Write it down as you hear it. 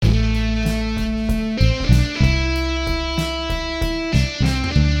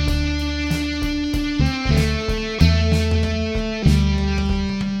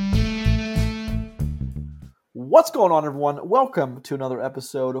What's going on, everyone? Welcome to another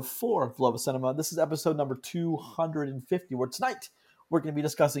episode of For Love of Cinema. This is episode number 250, where tonight we're going to be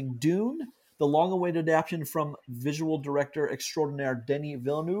discussing Dune, the long-awaited adaptation from visual director extraordinaire Denis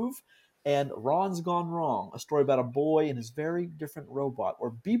Villeneuve, and Ron's Gone Wrong, a story about a boy and his very different robot,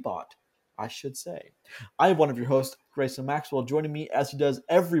 or B-bot, I should say. I have one of your hosts, Grayson Maxwell. Joining me, as he does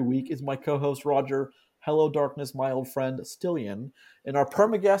every week, is my co-host, Roger. Hello, darkness, my old friend, Stillian. And our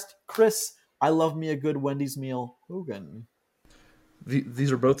perma-guest, Chris. I love me a good Wendy's meal, Hogan.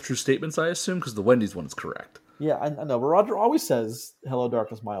 These are both true statements, I assume, because the Wendy's one is correct. Yeah, I know, but Roger always says, hello,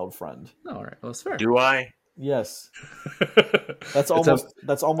 darkness, my old friend. All right, well, that's fair. Do I? Yes. That's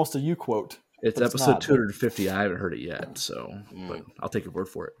almost a you quote. It's episode 250. I haven't heard it yet, so but I'll take your word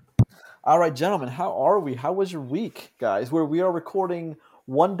for it. All right, gentlemen, how are we? How was your week, guys? We are recording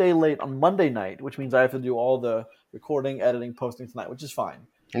one day late on Monday night, which means I have to do all the recording, editing, posting tonight, which is fine.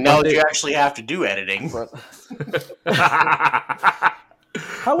 No, you actually have to do editing. How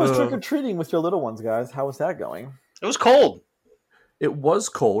was trick-or-treating with your little ones, guys? How was that going? It was cold. It was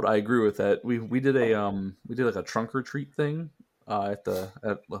cold. I agree with that. We did like a trunk or treat thing at the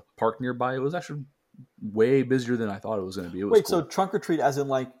park nearby. It was actually way busier than I thought it was going to be. Wait, cool. So trunk or treat, as in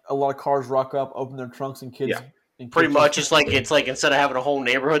like a lot of cars rock up, open their trunks, and kids. Yeah. Pretty much, it's like instead of having a whole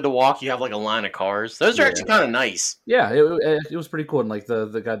neighborhood to walk, you have like a line of cars. Those are actually kind of nice. Yeah, it was pretty cool. And like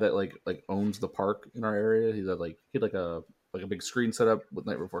the guy that like owns the park in our area, he had a big screen set up with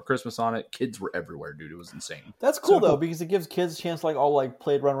Night Before Christmas on it. Kids were everywhere, dude. It was insane. That's cool though, because it gives kids a chance to like all like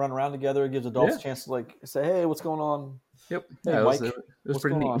play, run around together. It gives adults a chance to like say, "Hey, what's going on?" Yep. Hey, yeah, Mike, it was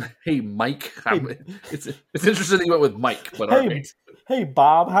pretty neat. On? Hey, Mike. Hey. It's interesting that you went with Mike, but hey, all right. Hey,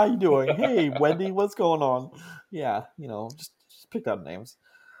 Bob, how you doing? Hey, Wendy, what's going on? Yeah, just pick out names.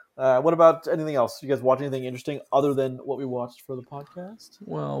 What about anything else? You guys watch anything interesting other than what we watched for the podcast?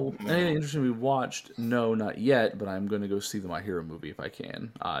 Well, anything interesting we watched? No, not yet. But I'm going to go see the My Hero movie if I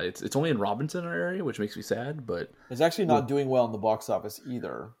can. It's only in Robinson, our area, which makes me sad. But it's actually not doing well in the box office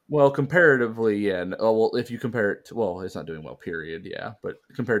either. Well, comparatively, yeah. Well, if you compare it to, it's not doing well. Period. Yeah, but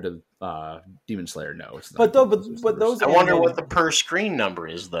compared to Demon Slayer, no, it's not. But those. I wonder what the per screen number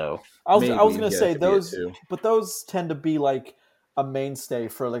is, though. I was going to say those, but those tend to be like a mainstay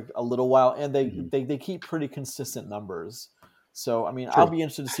for like a little while, and they keep pretty consistent numbers. So I mean, True. I'll be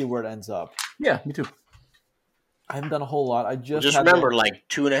interested to see where it ends up. Yeah, me too. I haven't done a whole lot. I just remember, like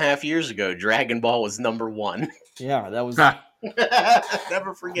 2.5 years ago, Dragon Ball was number one. Yeah, that was.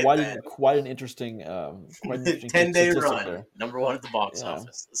 Never forget that. Quite an interesting 10-day run. There. Number one at the box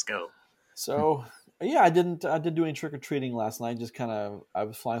office. Let's go. So. Yeah, I did do any trick-or-treating last night. Just I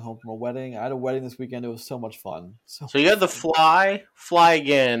was flying home from a wedding. I had a wedding this weekend. It was so much fun. So you had to fly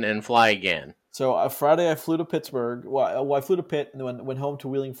again, and fly again. So Friday I flew to Pittsburgh. Well, I flew to Pitt and then went home to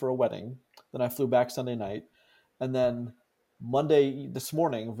Wheeling for a wedding. Then I flew back Sunday night. And then Monday, this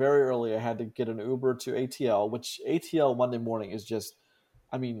morning, very early, I had to get an Uber to ATL, which ATL Monday morning is just,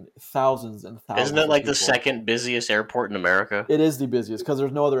 thousands and thousands. Isn't it like the second busiest airport in America? It is the busiest because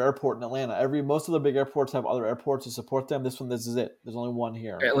there's no other airport in Atlanta. Most of the big airports have other airports to support them. This is it. There's only one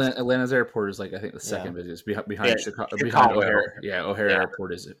here. Atlanta's airport is like I think the second busiest behind Chicago. Behind O'Hare. Yeah, O'Hare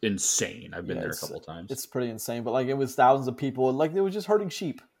Airport is insane. I've been there a couple of times. It's pretty insane, but like it was thousands of people. Like it was just herding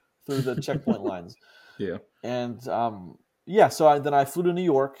sheep through the checkpoint lines. Yeah, and so then I flew to New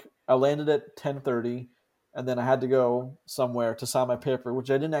York. I landed at 10:30. And then I had to go somewhere to sign my paper, which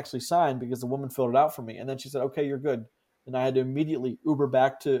I didn't actually sign because the woman filled it out for me. And then she said, "Okay, you're good." And I had to immediately Uber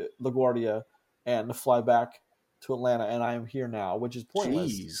back to LaGuardia and fly back to Atlanta. And I am here now, which is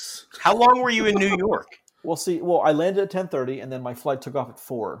pointless. Jeez. How long were you in New York? I landed at 10:30, and then my flight took off at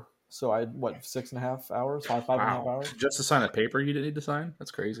 4. So I had, 5.5 hours? 5.5 hours? Just to sign a paper you didn't need to sign?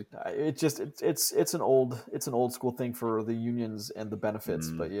 That's crazy. It's an old school thing for the unions and the benefits,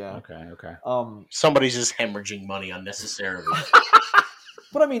 but yeah. Okay. Somebody's just hemorrhaging money unnecessarily.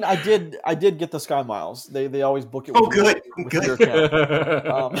 But I did get the Sky Miles. They always book it. Good. Your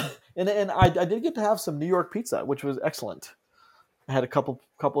account. And I did get to have some New York pizza, which was excellent. I had a couple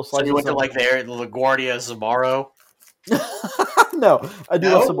of slices. So you went to the LaGuardia Sbarro? No, I do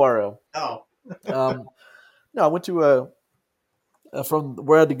love Sbarro. Oh. No, I went to from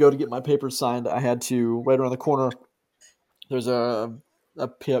where I had to go to get my papers signed. I had to right around the corner. There's a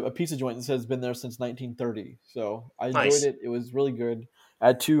pizza joint that says it's been there since 1930. So I enjoyed it. It was really good. I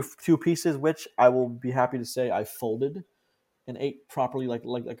had two pieces, which I will be happy to say I folded and ate properly, like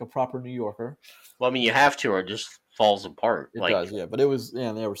a proper New Yorker. Well, you have to, or it just falls apart. It does, yeah. But it was,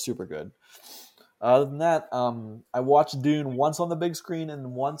 they were super good. Other than that, I watched Dune once on the big screen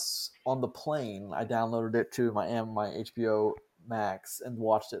and once on the plane. I downloaded it to my HBO Max and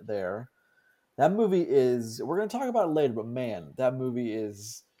watched it there. That movie is. We're going to talk about it later, but man, that movie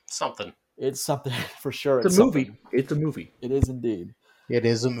is. Something. It's something for sure. It's a movie. It's a movie. It is indeed. It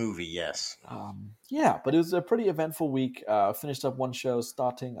is a movie, yes. Yeah, but it was a pretty eventful week. Finished up one show,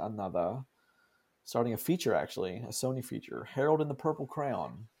 starting another. Starting a feature, actually, a Sony feature, Harold and the Purple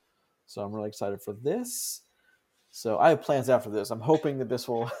Crayon. So I'm really excited for this. So I have plans after this. I'm hoping that this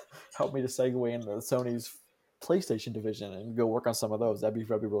will help me to segue into Sony's PlayStation division and go work on some of those. That'd be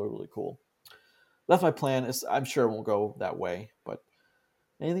really, really cool. That's my plan. I'm sure it won't go that way. But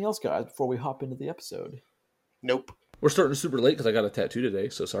anything else, guys, before we hop into the episode? Nope. We're starting super late because I got a tattoo today,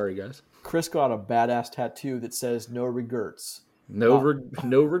 so sorry, guys. Chris got a badass tattoo that says "No regrets." No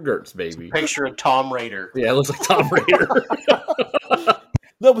regrets, baby. Picture of Tom Raider. Yeah, it looks like Tom Raider.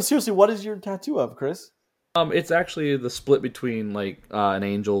 No, but seriously, what is your tattoo of, Chris? It's actually the split between like an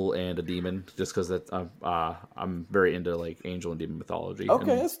angel and a demon, just because that I'm very into like angel and demon mythology.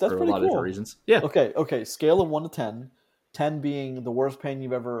 Okay, that's for pretty a lot cool. of different reasons. Yeah. Okay. Scale of 1 to 10. 10 being the worst pain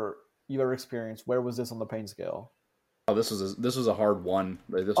you've ever experienced. Where was this on the pain scale? Oh, this was a hard one.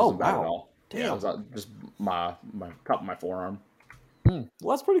 Like, this wasn't bad at all. Damn. Yeah, it was just my top of my forearm. Well,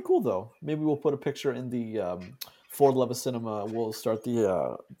 that's pretty cool, though. Maybe we'll put a picture in the Ford Love Cinema. We'll start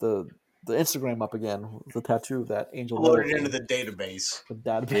the Instagram up again. The tattoo of that angel. Load it into the database. The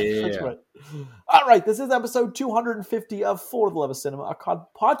database. Yeah. That's right. All right, this is episode 250 of Ford Love Cinema, a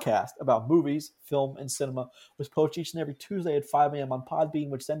podcast about movies, film, and cinema, which posts each and every Tuesday at 5 a.m. on Podbean,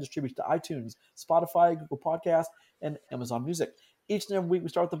 which then distributes to iTunes, Spotify, Google Podcasts, and Amazon Music. Each and every week, we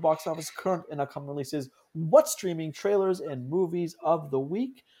start with the box office, current and upcoming releases, what's streaming, trailers, and movies of the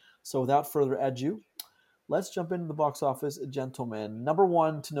week. So without further ado, let's jump into the box office, gentlemen. Number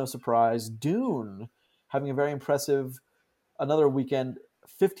one, to no surprise, Dune, having a very impressive another weekend,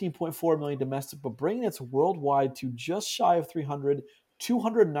 15.4 million domestic, but bringing its worldwide to just shy of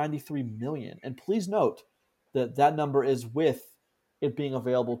 293 million. And please note that that number is with it being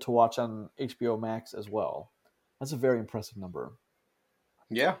available to watch on HBO Max as well. That's a very impressive number.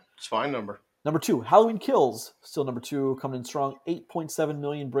 Yeah, it's a fine number. Number two, Halloween Kills, still number two, coming in strong, 8.7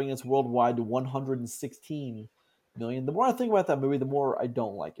 million, bringing its worldwide to 116 million. The more I think about that movie, the more I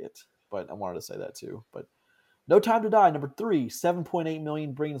don't like it. But I wanted to say that too. But No Time to Die, number three, 7.8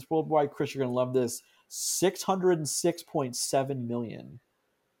 million, bringing its worldwide. Chris, you're going to love this, 606.7 million.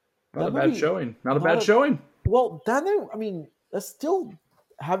 Not a bad showing. Not a bad showing. Well, that's still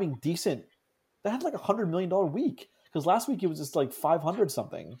having decent. That had like $100 million week. Because last week it was just like 500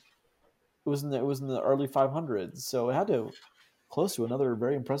 something. It was in the early 500s, so it had to close to another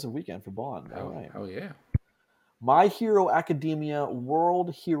very impressive weekend for Bond. All right. Oh yeah. My Hero Academia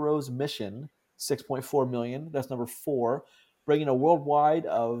World Heroes Mission, 6.4 million. That's number four, bringing a worldwide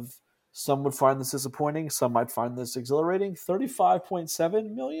of, some would find this disappointing, some might find this exhilarating,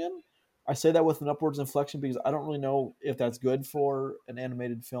 35.7 million. I say that with an upwards inflection because I don't really know if that's good for an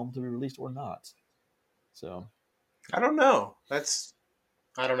animated film to be released or not. So I don't know. I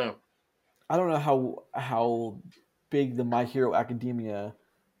don't know. I don't know how big the My Hero Academia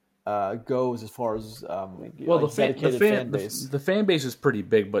goes as far as the fan base is pretty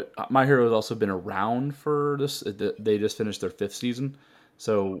big, but My Hero has also been around for this. They just finished their 5th season,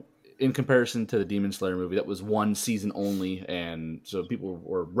 so in comparison to the Demon Slayer movie, that was one season only, and so people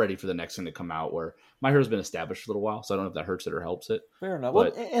were ready for the next thing to come out. Where My Hero's been established for a little while, so I don't know if that hurts it or helps it. Fair enough.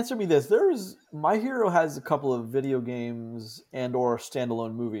 But, well, answer me this: My Hero has a couple of video games and/or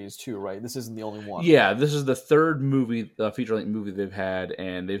standalone movies too, right? This isn't the only one. Yeah, this is the third movie, feature-length movie they've had,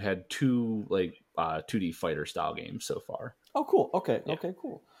 and they've had two 2D fighter style games so far. Oh, cool. Okay. Yeah. Okay.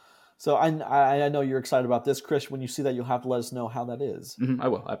 Cool. So I know you're excited about this, Chris. When you see that, you'll have to let us know how that is. Mm-hmm, I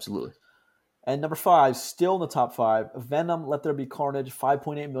will, absolutely. And number five, still in the top five, Venom: Let There Be Carnage,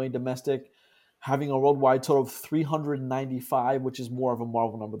 5.8 million domestic, having a worldwide total of 395, which is more of a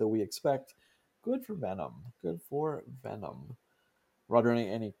Marvel number than we expect. Good for Venom. Good for Venom. Roger,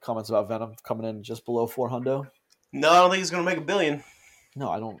 any comments about Venom coming in just below 400? No, I don't think it's going to make $1 billion.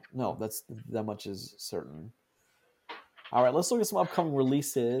 No, I don't. No, that much is certain. All right, let's look at some upcoming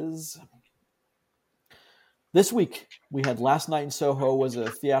releases. This week, we had Last Night in Soho was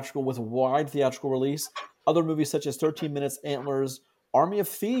a wide theatrical release. Other movies such as 13 Minutes, Antlers, Army of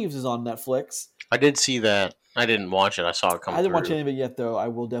Thieves is on Netflix. I did see that. I didn't watch it. I saw it come through. I didn't watch any of it yet, though. I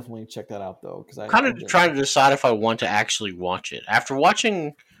will definitely check that out, though. I'm kind of trying to decide if I want to actually watch it. After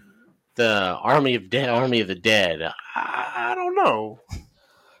watching the Army of the Dead, I don't know.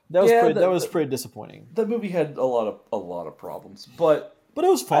 That was pretty disappointing. The movie had a lot of problems, but it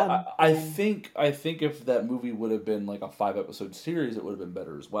was fun. I think if that movie would have been like a 5-episode series, it would have been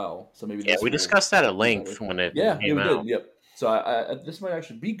better as well. So maybe we discussed that at length when it came out. Yep. So this might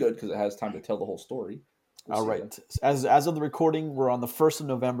actually be good because it has time to tell the whole story. All right. As of the recording, we're on the 1st of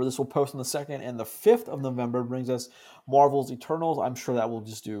November. This will post on the 2nd, and the 5th of November brings us Marvel's Eternals. I'm sure that will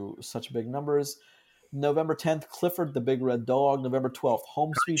just do such big numbers. November 10th, Clifford the Big Red Dog. November 12th,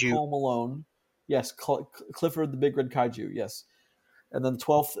 Home Sweet Kaiju. Home Alone. Yes, Clifford the Big Red Kaiju. Yes. And then the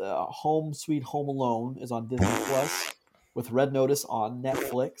 12th, Home Sweet Home Alone is on Disney Plus with Red Notice on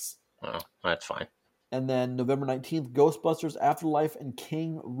Netflix. Oh, that's fine. And then November 19th, Ghostbusters Afterlife and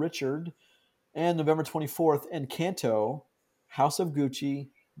King Richard. And November 24th, Encanto, House of Gucci,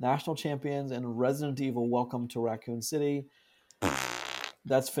 National Champions, and Resident Evil Welcome to Raccoon City.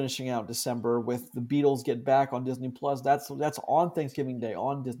 That's finishing out December with The Beatles Get Back on Disney Plus. That's on Thanksgiving Day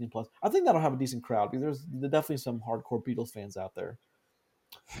on Disney Plus. I think that'll have a decent crowd because there's definitely some hardcore Beatles fans out there.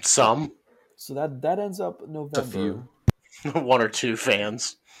 Some. So that ends up November. A few. One or two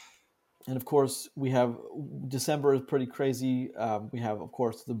fans. And of course, we have December is pretty crazy. We have, of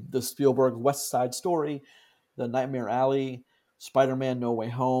course, the Spielberg West Side Story, The Nightmare Alley, Spider-Man No Way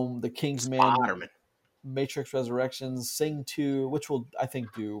Home, The Kingsman, Spider-Man. Matrix Resurrections, Sing 2, which will, I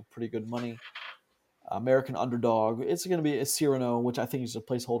think, do pretty good money. American Underdog. It's going to be a Cyrano, which I think is a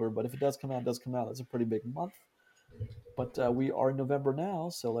placeholder, but if it does come out, it does come out. That's a pretty big month. But we are in November now,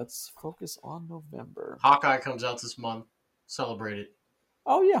 so let's focus on November. Hawkeye comes out this month. Celebrate it.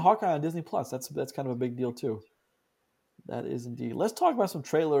 Oh yeah, Hawkeye on Disney Plus. That's kind of a big deal too. That is indeed. Let's talk about some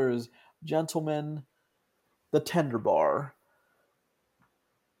trailers, gentlemen. The Tender Bar.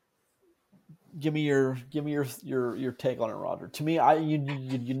 Give me your take on it, Roger. To me,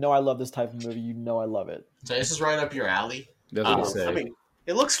 you know I love this type of movie. You know I love it. So this is right up your alley. That's what I say. I mean,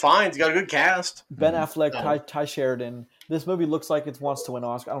 it looks fine. It's got a good cast. Ben Affleck, Ty Sheridan. This movie looks like it wants to win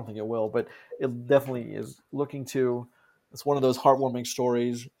Oscar. I don't think it will, but it definitely is looking to. It's one of those heartwarming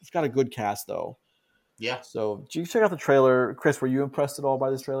stories. It's got a good cast, though. Yeah. So, did you check out the trailer? Chris, were you impressed at all by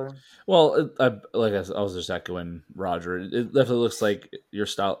this trailer? Well, I was just echoing Roger. It definitely looks like your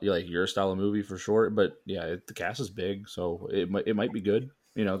style of movie for sure. But yeah, the cast is big, so it might be good.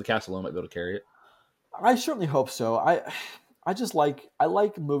 You know, the cast alone might be able to carry it. I certainly hope so. I just like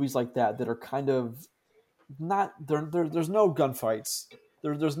movies like that are kind of not there's no gunfights.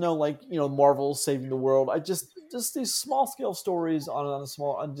 There's no Marvel saving the world. Just these small scale stories on a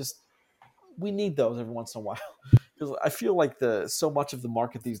small we need those every once in a while because I feel like so much of the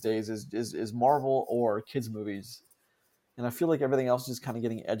market these days is Marvel or kids movies, and I feel like everything else is just kind of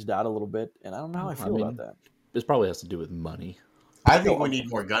getting edged out a little bit. And I don't know how I feel about that. This probably has to do with money. I think we need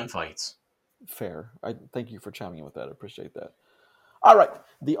more gunfights. Fair. I thank you for chiming in with that. I appreciate that. All right,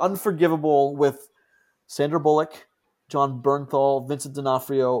 The Unforgivable with Sandra Bullock, John Bernthal, Vincent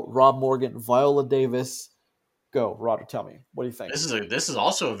D'Onofrio, Rob Morgan, Viola Davis. Go, Roger. Tell me, what do you think? This is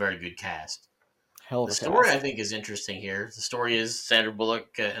also a very good cast. Hell of the a story cast. I think is interesting here. The story is Sandra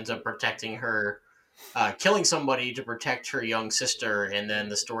Bullock ends up protecting her, killing somebody to protect her young sister, and then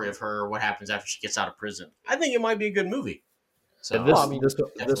the story of her, what happens after she gets out of prison. I think it might be a good movie. So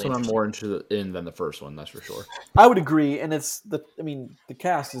this one I'm more interested in than the first one. That's for sure. I would agree, and the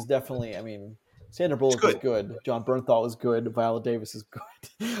cast is definitely. Sandra Bullock is good. John Bernthal is good. Viola Davis is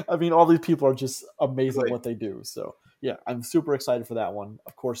good. All these people are just amazing at what they do. So yeah, I'm super excited for that one.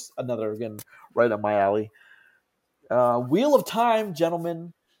 Of course, another again right up my alley. Wheel of Time,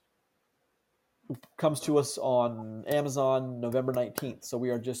 gentlemen, comes to us on Amazon November 19th. So we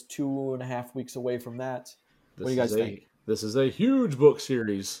are just 2.5 weeks away from that. What do you guys think? This is a huge book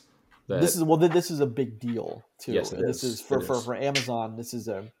series. This is a big deal too. Yes, this is for Amazon. This is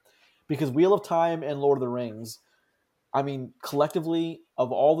because Wheel of Time and Lord of the Rings. Collectively,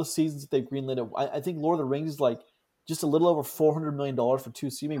 of all the seasons that they've greenlit, I think Lord of the Rings is like just a little over $400 million for 2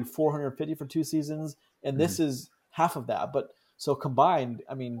 seasons, maybe 450 for 2 seasons, and this is half of that. But so combined,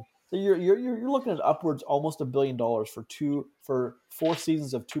 so you're looking at upwards almost $1 billion for 4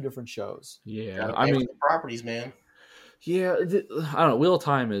 seasons of 2 different shows. Yeah, the properties, man. Yeah, I don't know. Wheel of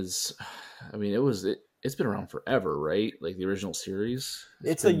Time is, it's been around forever, right? Like the original series.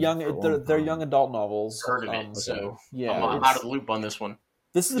 They're young adult novels. Heard of it, so yeah, I'm out of the loop on this one.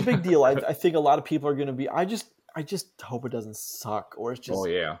 This is a big deal. I think a lot of people are going to be. I just hope it doesn't suck, or it's just. Oh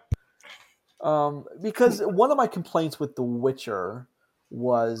yeah. Because one of my complaints with The Witcher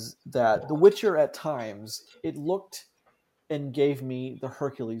was that The Witcher at times it looked and gave me the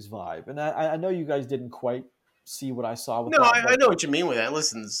Hercules vibe, and I know you guys didn't quite see what I saw with that. I know what you mean with that.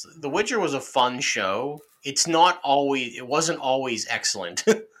 Listen, The Witcher was a fun show. It wasn't always excellent.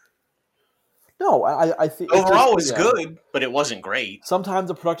 No, I think overall it was good, but it wasn't great. Sometimes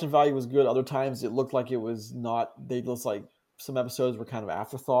the production value was good. Other times it looked like it was not. They looked like some episodes were kind of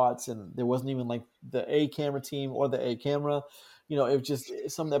afterthoughts, and there wasn't even like the A camera team or the A camera. You know, it was just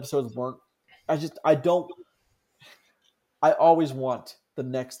some of the episodes weren't. I don't. I always want the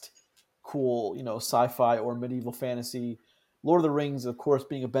next cool, sci-fi or medieval fantasy. Lord of the Rings, of course,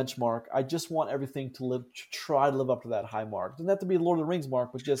 being a benchmark. I just want everything to try to live up to that high mark. Doesn't have to be Lord of the Rings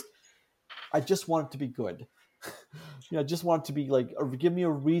mark, but I just want it to be good. I just want it to be like, or give me a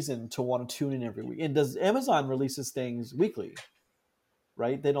reason to want to tune in every week. And does Amazon releases things weekly?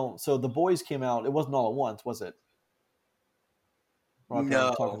 Right? They don't. So The Boys came out. It wasn't all at once, was it? Roger,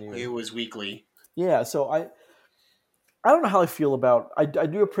 I'm talking No, to you. it was weekly. Yeah. So I don't know how I feel about. I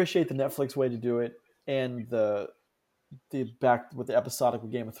do appreciate the Netflix way to do it, and the back with the episodic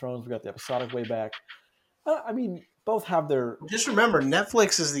with Game of Thrones. We got the episodic way back. I mean, both have their. Just remember,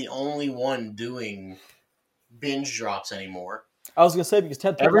 Netflix is the only one doing binge drops anymore. I was gonna say because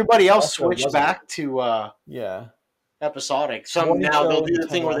Ted Everybody else Lasso switched wasn't. back to Yeah. episodic. Morning Now Show they'll do and the Ted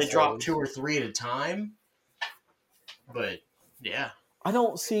thing where they Lasso drop is- 2 or 3 at a time. But yeah, I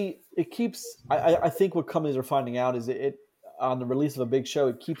don't see it keeps. I think what companies are finding out is it on the release of a big show,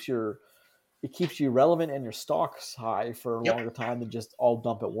 it keeps you relevant and your stocks high for a Yep. longer time than just all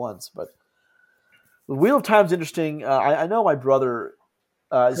dump at once. But the Wheel of Time's interesting. I know my brother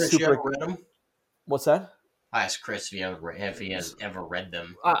is Chris, you super. ever read them? What's that? I asked Chris if he has ever read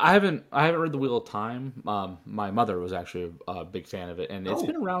them. I haven't read the Wheel of Time. My mother was actually a big fan of it, and it's Oh.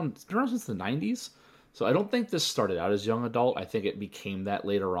 been around. It's been around since the '90s. So I don't think this started out as young adult. I think it became that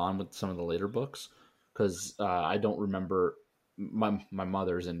later on with some of the later books, because I don't remember. My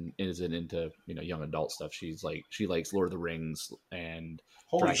mother's isn't into young adult stuff. She likes Lord of the Rings and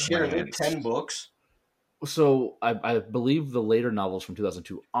Holy shit, are there Dragonlance. 10 books? So I believe the later novels from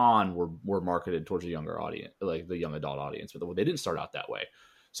 2002 on were marketed towards a younger audience, like the young adult audience, but they didn't start out that way.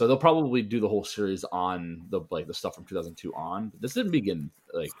 So they'll probably do the whole series on the stuff from 2002 on. But this didn't begin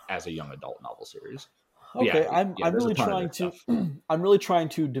as a young adult novel series. Okay, I'm there's really a ton of trying good to stuff. I'm really trying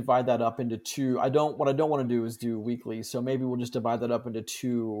to divide that up into two. What I don't want to do is do weekly. So maybe we'll just divide that up into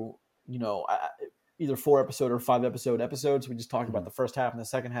two. Either 4 episode or 5 episodes. We just talk about the first half and the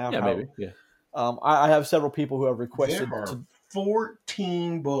second half. Yeah, maybe. Yeah. I have several people who have requested There are to.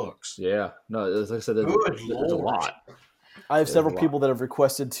 14 books. Yeah. No, as I said, there's a Lord. lot. I have several a lot. people that have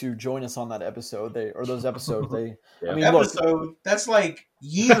requested to join us on that episode. Those episodes. Yeah. I mean, look, Episode, that's like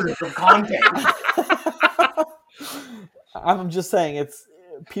years of content. I'm just saying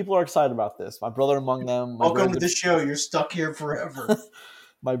people are excited about this. My brother among them. Welcome to the show. You're stuck here forever.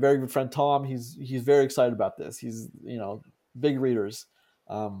 My very good friend Tom, he's very excited about this. He's big readers.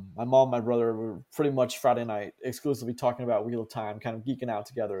 My mom, my brother were pretty much Friday night exclusively talking about Wheel of Time, kind of geeking out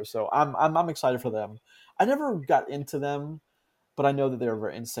together. So I'm excited for them. I never got into them, but I know that they're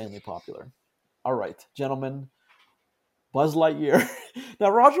very insanely popular. All right, gentlemen, Buzz Lightyear.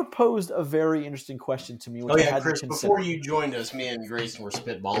 Now Roger posed a very interesting question to me. Which Oh I yeah, had Chris, to consider. before you joined us, me and Grayson were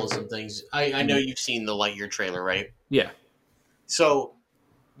spitballing some things. I know you've seen the Lightyear trailer, right? Yeah. So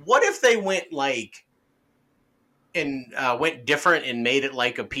what if they went went different and made it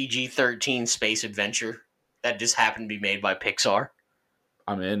like a PG-13 space adventure that just happened to be made by Pixar?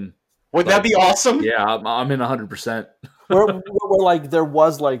 I'm in. Would that be awesome? Yeah, I'm in 100%. where there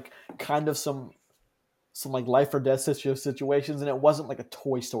was kind of some life or death situations, and it wasn't like a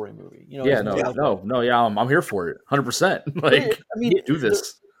Toy Story movie. Yeah, I'm here for it, 100%. Do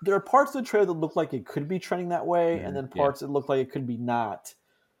this. There are parts of the trailer that look like it could be trending that way, and then parts that look like it could be not.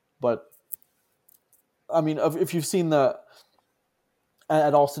 But I mean, if you've seen at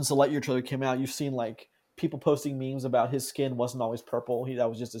all since the Lightyear trailer came out, you've seen people posting memes about his skin wasn't always purple. That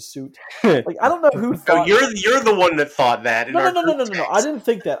was just a suit. I don't know who thought. No, you're the one that thought that. No. I didn't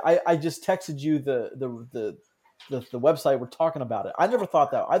think that. I just texted you the website we're talking about it. I never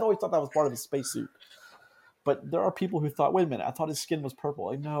thought that. I always thought that was part of his spacesuit. But there are people who thought, wait a minute, I thought his skin was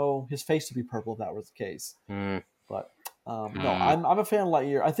purple. No, his face would be purple if that was the case. But no, I'm a fan of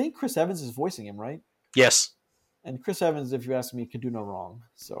Lightyear. I think Chris Evans is voicing him, right? Yes. And Chris Evans, if you ask me, could do no wrong.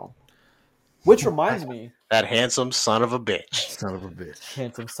 So, which reminds me, That handsome son of a bitch. Son of a bitch.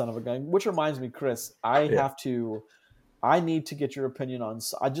 handsome son of a gun. Which reminds me, Chris, I need to get your opinion on.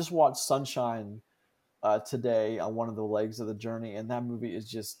 I just watched Sunshine today on one of the legs of the journey, and that movie is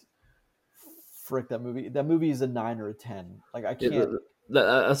just frick. That movie is a 9 or a 10. I can't.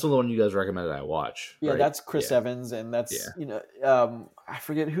 That's the one you guys recommended I watch. Yeah, right? that's Chris Evans, and that's I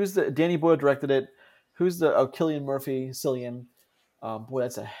forget who's Danny Boyle directed it. Who's Cillian Murphy? Cillian. Boy,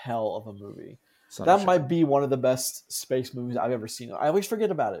 that's a hell of a movie. That might be one of the best space movies I've ever seen. I always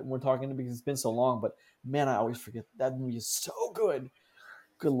forget about it when we're talking because it's been so long. But man, I always forget that movie is so good.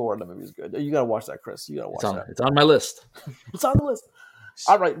 Good Lord, that movie is good. You gotta watch that, Chris. You gotta watch that. It's on my list. It's on the list.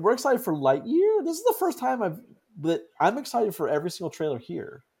 All right, we're excited for Lightyear. This is the first time I'm excited for every single trailer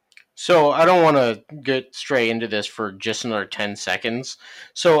here. So I don't want to get straight into this for just another 10 seconds.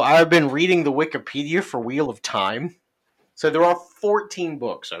 So I've been reading the Wikipedia for Wheel of Time. So there are 14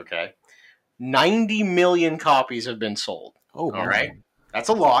 books, okay? 90 million copies have been sold. Oh, all right? That's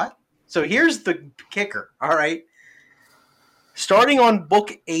a lot. So here's the kicker, all right? Starting on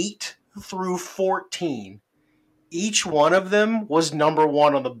book 8 through 14, each one of them was number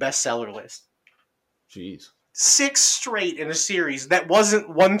 1 on the bestseller list. Jeez. 6 straight in a series that wasn't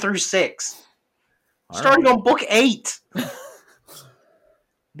 1 through 6. All Starting right. on book 8.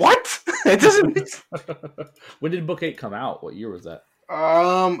 What? It doesn't. When did book 8 come out? What year was that?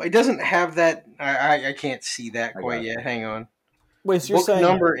 It doesn't have that. I can't see that I quite got it. yet. Hang on. Wait, so you're Book saying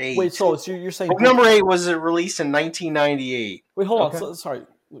number 8. Wait, so you're saying Book number 8 was released in 1998. Wait, hold Okay. on. So, sorry,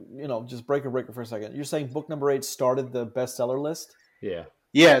 just breaker for a second. You're saying book number 8 started the bestseller list? Yeah.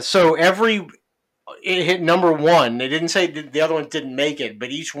 Yeah, so it hit number 1. They didn't say the other ones didn't make it, but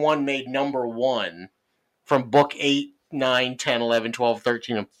each one made number 1 from book 8, 9, 10, 11, 12,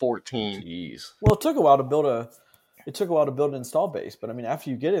 13, and 14. Jeez. Well, it took a while to build an install base, but I mean, after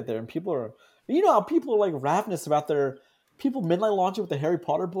you get it there, and people are, how people are like ravenous about people midnight launching with the Harry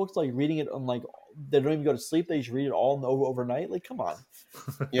Potter books, like reading it on like they don't even go to sleep; they just read it all overnight. Like, come on.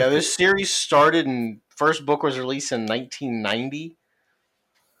 Yeah, this series started and first book was released in 1990.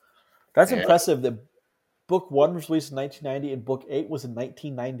 That's Yeah. impressive. That book 1 was released in 1990, and book 8 was in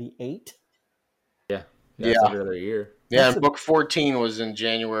 1998. Yeah. Yeah. That's every other year. Yeah, That's and book 14 was in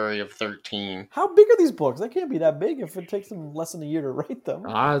January of 13. How big are these books? They can't be that big if it takes them less than a year to write them.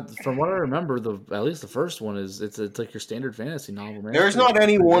 From what I remember, at least the first one it's like your standard fantasy novel, man. There's not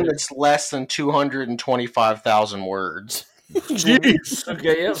any one that's less than 225,000 words. Jeez.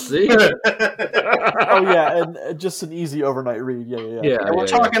 Okay, yeah, see? Oh yeah, and just an easy overnight read. Yeah. And we're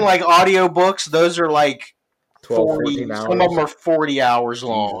talking like audiobooks. Those are like 12, 40. 14 hours. Some of them are 40 hours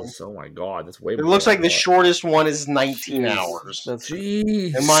long. Jesus, oh my god, that's way It more looks than like I the thought. shortest one is 19 Jeez. hours. That's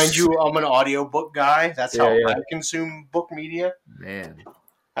Jeez. And mind you, I'm an audiobook guy. That's how Yeah. I consume book media. Man.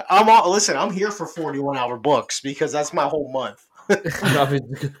 Listen, I'm here for 41-hour books because that's my whole month.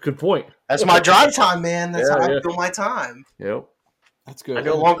 Good point. That's my drive time, man. That's Yeah, how I yeah. fill my time. Yep. That's good. I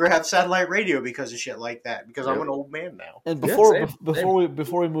no longer have satellite radio because of shit like that. Because I'm Yep. an old man now. And Yeah,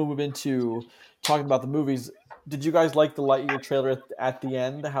 before we move into talking about the movies, did you guys like the Lightyear trailer at the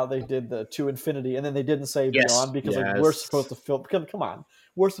end? How they did the to infinity, and then they didn't say Yes. beyond because like Yes. we're supposed to fill. Come on,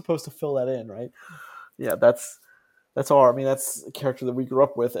 we're supposed to fill that in, right? Yeah, that's our. I mean, that's a character that we grew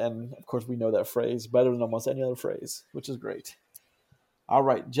up with, and of course we know that phrase better than almost any other phrase, which is great. All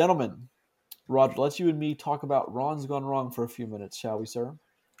right, gentlemen, Roger, let's you and me talk about Ron's Gone Wrong for a few minutes, shall we, sir?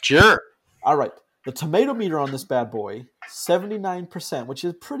 Sure. All right. The tomato meter on this bad boy, 79%, which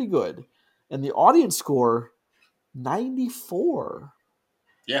is pretty good. And the audience score, 94.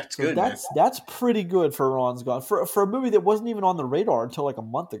 Yeah, it's So good, man. that's pretty good for Ron's Gone. For a movie that wasn't even on the radar until like a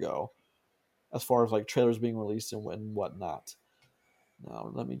month ago, as far as like trailers being released and whatnot.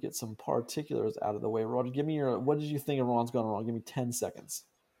 Now, let me get some particulars out of the way. Roger, give me what did you think of Ron's Gone Wrong? Give me 10 seconds.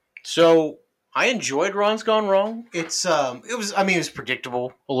 So I enjoyed Ron's Gone Wrong. It was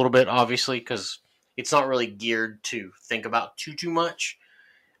predictable a little bit, obviously, because it's not really geared to think about too much.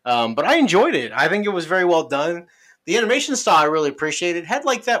 But I enjoyed it. I think it was very well done. The animation style I really appreciated. It had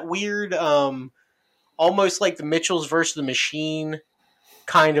like that weird, almost like the Mitchells versus the Machine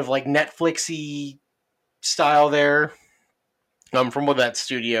kind of like Netflixy style there. From whatever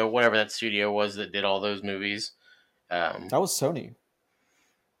that studio was that did all those movies. That was Sony.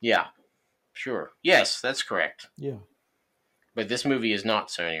 Yeah, sure. Yes, that's correct. Yeah. But this movie is not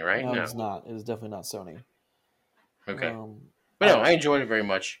Sony, right? No, it's not. It is definitely not Sony. Okay. But no, I enjoyed it very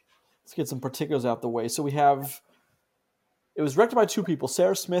much. Let's get some particulars out the way. So we have, it was directed by two people,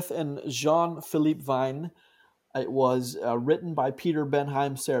 Sarah Smith and Jean-Philippe Vine. It was written by Peter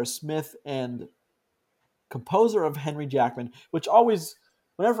Benheim, Sarah Smith, and composer of Henry Jackman, which always,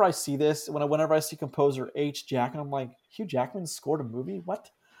 whenever I see this, whenever I see composer H. Jackman, I'm like, Hugh Jackman scored a movie?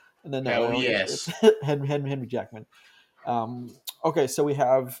 What? And then yes. it's Henry Jackman. Okay, so we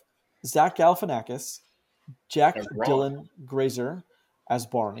have Zach Galifianakis, Jack Dylan Grazer as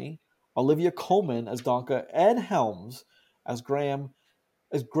Barney, Olivia Colman as Donka, Ed Helms as Graham,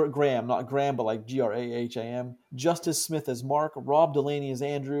 not Graham, but like Graham, Justice Smith as Mark, Rob Delaney as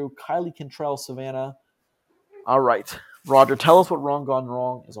Andrew, Kylie Cantrell, Savannah. All right, Roger, tell us what Ron Gone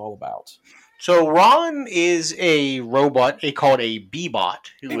Wrong is all about. So Ron is a robot, called a B-bot,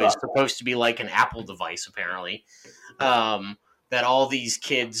 who is supposed to be like an Apple device, apparently. that all these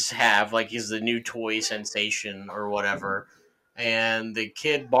kids have, like is the new toy sensation or whatever. And the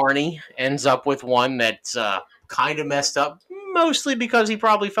kid Barney ends up with one that's kind of messed up, mostly because he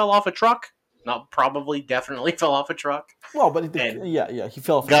probably fell off a truck. Not probably, definitely fell off a truck. Well, but And yeah, he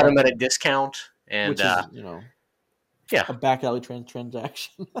fell off a got truck, him at a discount. And which is yeah, a back alley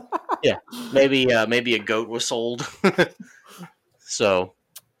transaction. yeah, maybe a goat was sold. So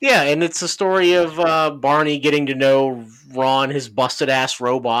yeah, and it's a story of Barney getting to know Ron, his busted ass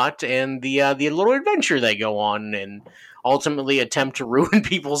robot, and the little adventure they go on, and ultimately attempt to ruin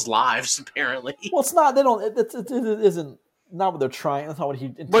people's lives. Apparently, Well, it's not. They don't. It isn't not what they're trying. That's not what he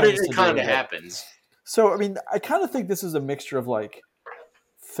intends but it to kind do. of happens. So I mean, I kind of think this is a mixture of like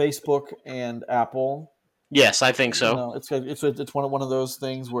Facebook and Apple. Yes, I think so. You know, it's one of those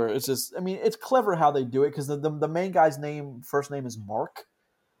things where it's just. I mean, it's clever how they do it because the main guy's first name is Mark,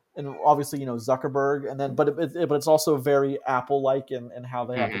 and obviously Zuckerberg, and then but it's also very Apple like in how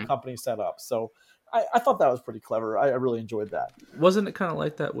they have the company set up. So I thought that was pretty clever. I really enjoyed that. Wasn't it kind of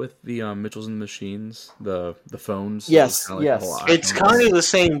like that with the Mitchells and the Machines, the phones? Yes, It was kinda like the whole It's iPhone kind thing. of the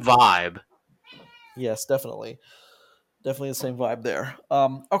same vibe. Yes, definitely the same vibe there.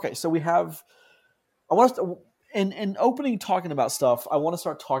 Okay, so we have. I want us to in opening talking about stuff. I want to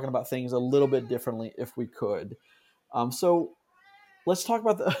start talking about things a little bit differently if we could. So let's talk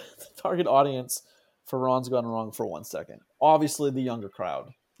about the target audience for Ron's Gone Wrong for 1 second. Obviously, the younger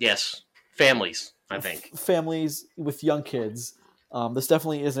crowd. Yes, families. I think Families with young kids. This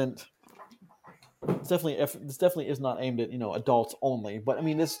definitely isn't. This definitely is not aimed at adults only. But I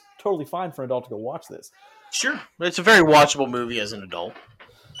mean, it's totally fine for an adult to go watch this. sure it's a very watchable movie as an adult.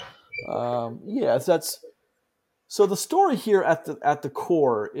 Yes, that's. So the story here at the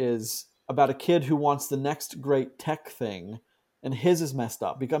core is about a kid who wants the next great tech thing, and his is messed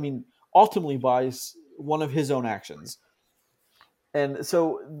up. Because I mean, ultimately by one of his own actions. And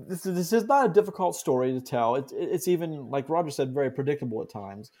so this is not a difficult story to tell. It's even, like Roger said, very predictable at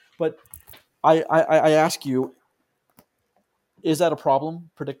times. But I ask you, is that a problem,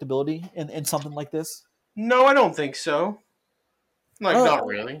 predictability, in something like this? No, I don't think so. Like, Uh, not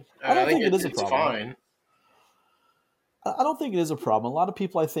really. I don't think it is a it's problem. fine. I don't think it is a problem. A lot of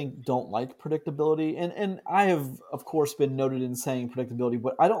people, I think, don't like predictability. And I have, of course, been noted in saying predictability,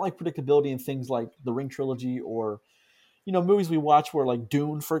 but I don't like predictability in things like the Ring trilogy or, movies we watch where, like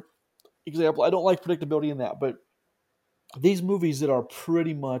Dune, for example. I don't like predictability in that. But these movies that are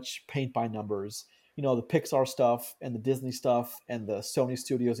pretty much paint by numbers, the Pixar stuff and the Disney stuff and the Sony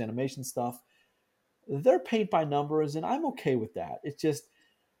Studios animation stuff, they're paint by numbers, and I'm okay with that. It's just,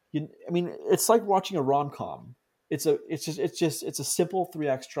 I mean, it's like watching a rom-com. It's a simple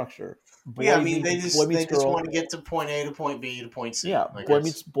 3-act structure. Boy Yeah, I mean, meets they just girl. want to get to point A to point B to point C. Yeah, Like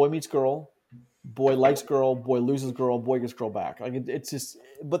boy meets girl. Boy likes girl. Boy loses girl. Boy gets girl back. Like it's just.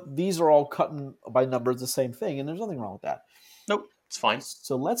 But these are all cutting by numbers the same thing, and there's nothing wrong with that. nope, it's fine.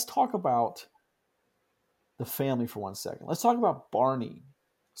 So let's talk about the family for 1 second. Let's talk about Barney.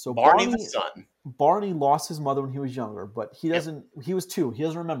 So Barney the son. Barney lost his mother when he was younger, but he doesn't. Yep. He was 2. He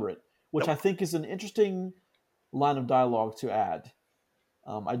doesn't remember it, which Nope. I think is an interesting line of dialogue to add.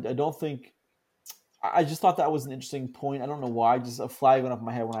 I don't think. I just thought that was an interesting point. I don't know why. Just a flag went up in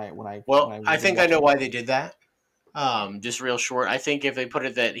my head when I. Well, I think I know why they did that. Just real short. I think if they put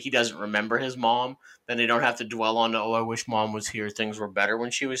it that he doesn't remember his mom, then they don't have to dwell on, oh, I wish mom was here. Things were better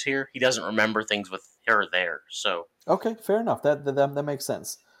when she was here. He doesn't remember things with her there. So Okay, fair enough. That makes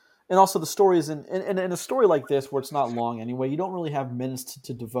sense. And also the story is in a story like this where it's not long anyway. You don't really have minutes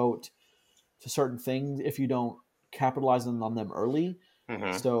to devote to certain things if you don't capitalize on them early.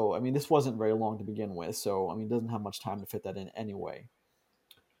 mm-hmm. So I mean, this wasn't very long to begin with. So I mean, it doesn't have much time to fit that in anyway.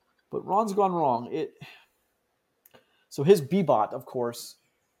 But Ron's Gone Wrong. So his B-bot, of course,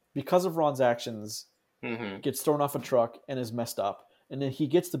 because of Ron's actions, Mm-hmm. gets thrown off a truck and is messed up. And then he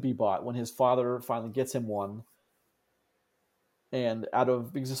gets the B-bot when his father finally gets him one. And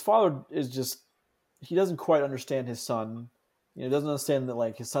because his father is just, he doesn't quite understand his son. He doesn't understand that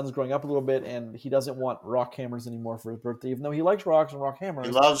like his son's growing up a little bit, and he doesn't want rock hammers anymore for his birthday, even though he likes rocks and rock hammers.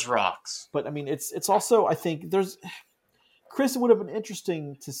 He loves rocks. But I mean, it's also, I think Chris, it would have been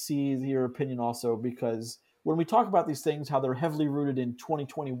interesting to see your opinion also, because when we talk about these things, how they're heavily rooted in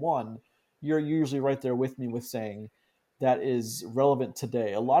 2021, you're usually right there with me with saying that is relevant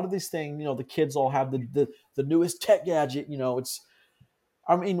today. A lot of these things, the kids all have the newest tech gadget.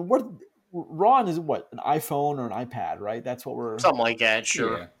 I mean, Ron is what, an iPhone or an iPad, right? That's what we're Something like that,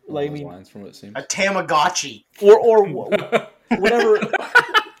 sure. Yeah, Like, those I mean- lines from what it seems. A Tamagotchi. or whatever.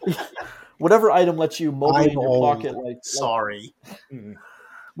 Whatever item lets you mobile in I'm your old. pocket, like Sorry.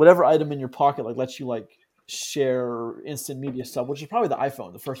 whatever item in your pocket like lets you like share instant media stuff, which is probably the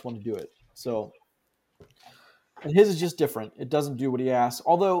iPhone, the first one to do it. So, and his is just different. It doesn't do what he asks.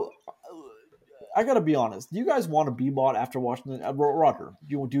 Although, I gotta be honest. Do you guys want a B-bot after watching it? Roger,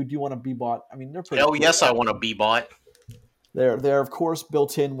 do you want a B-bot? I mean, they're pretty Hell cool. yes, I want a B-bot. They're of course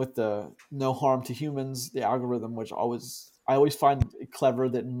built in with the no harm to humans, the algorithm, which I always find it clever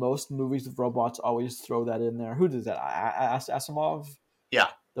that most movies with robots always throw that in there. Who does that? Asimov. Yeah.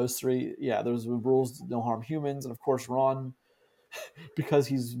 Those three, yeah, those rules: no harm humans, and of course Ron, because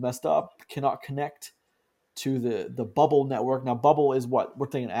he's messed up, cannot connect to the Bubble network. Now, Bubble is what we're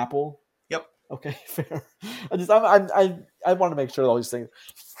thinking. Apple. Yep. Okay, fair. I want to make sure all these things.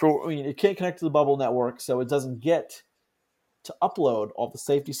 I mean, it can't connect to the Bubble network, so it doesn't get to upload all the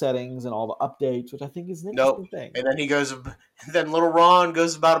safety settings and all the updates, which I think is an interesting thing. And then little Ron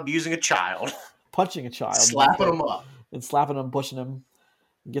goes about abusing a child, punching a child, slapping him up, and slapping him, pushing him.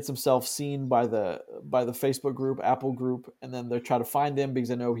 Gets himself seen by the Facebook group, Apple group, and then they try to find him because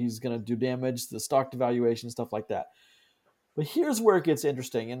they know he's going to do damage, the stock devaluation, stuff like that. But here's where it gets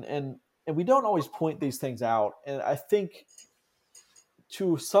interesting, and we don't always point these things out. And I think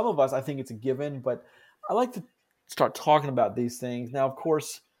to some of us, I think it's a given, but I like to start talking about these things. Now, of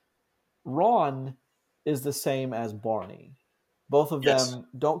course, Ron is the same as Barney. Both of them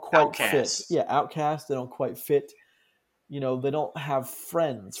don't quite fit. Yeah, outcasts. They don't quite fit. They don't have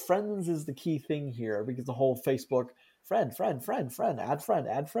friends. Friends is the key thing here because the whole Facebook friend, add friend.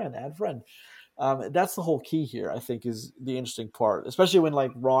 That's the whole key here, I think, is the interesting part. Especially when,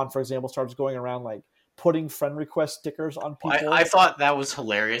 like, Ron, for example, starts going around, like, putting friend request stickers on people. I thought that was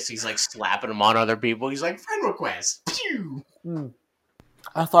hilarious. He's, like, slapping them on other people. He's like, friend request. Pew!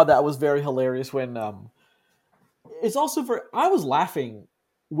 I thought that was very hilarious when... it's also I was laughing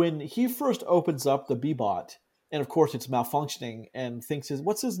when he first opens up the B-bot, and of course it's malfunctioning, and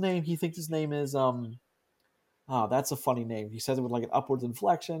what's his name? He thinks his name is... that's a funny name. He says it with, like, an upwards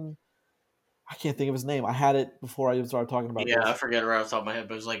inflection. I can't think of his name. I had it before I even started talking about this. Yeah, I forget it right off the top of my head,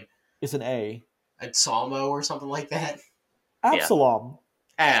 but it was like... It's an A. Salmo or something like that. Absalom.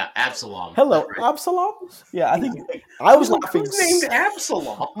 Yeah. Absalom. Hello, right. Absalom? Yeah, I think I was laughing. Who's named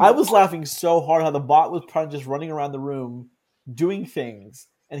Absalom? I was laughing so hard how the bot was probably just running around the room doing things,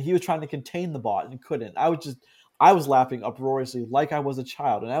 and he was trying to contain the bot and couldn't. I was laughing uproariously like I was a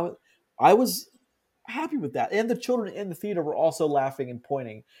child, and I was happy with that. And the children in the theater were also laughing and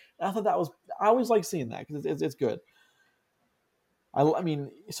pointing. And I thought I always like seeing that because it's good. I mean,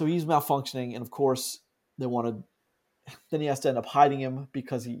 so he's malfunctioning, and of course then he has to end up hiding him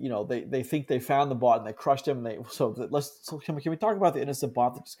because they think they found the bot and they crushed him. Can we talk about the innocent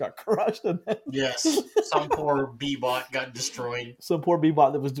bot that just got crushed? Yes, some poor B-bot got destroyed. Some poor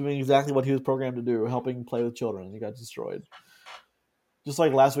B-bot that was doing exactly what he was programmed to do, helping play with children, and he got destroyed. Just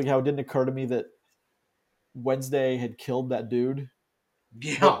like last week, how it didn't occur to me that Wednesday had killed that dude.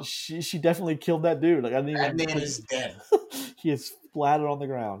 Yeah, but she definitely killed that dude. Like, I didn't even. That man is dead. He is splattered on the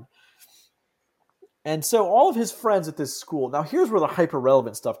ground. And so all of his friends at this school. Now here's where the hyper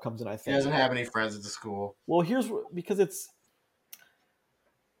relevant stuff comes in. I think he doesn't have any friends at the school. Well, because it's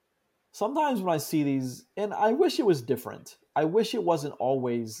sometimes when I see these, and I wish it was different. I wish it wasn't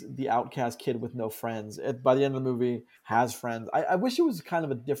always the outcast kid with no friends. By the end of the movie, has friends. I wish it was kind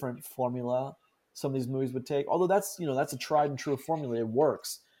of a different formula. Some of these movies would take, although that's a tried and true formula. It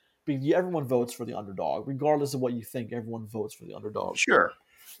works because everyone votes for the underdog, regardless of what you think. Everyone votes for the underdog. Sure,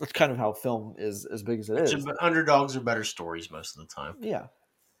 that's kind of how film is as big as it is. But underdogs are better stories most of the time. Yeah,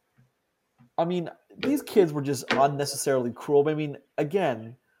 I mean, these kids were just unnecessarily cruel. But I mean,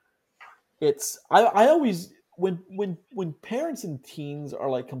 again, it's I always when parents and teens are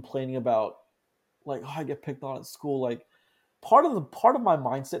like complaining about like, oh, I get picked on at school, like. Part of my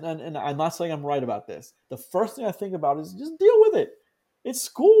mindset, and I'm not saying I'm right about this. The first thing I think about is just deal with it. It's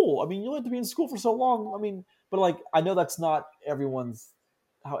school. I mean, you only have to be in school for so long. I mean, but like, I know that's not how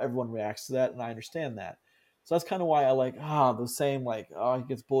everyone reacts to that, and I understand that. So that's kind of why I like the same like, oh, he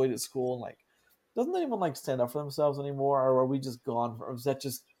gets bullied at school, and like, doesn't anyone like stand up for themselves anymore, or are we just gone? Or is that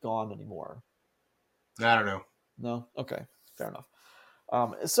just gone anymore? I don't know. No, okay, fair enough.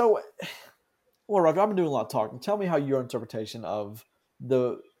 So. Well, Roger, I've been doing a lot of talking. Tell me how your interpretation of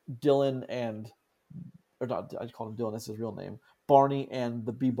the Dylan or not, I call him Dylan, that's his real name, Barney and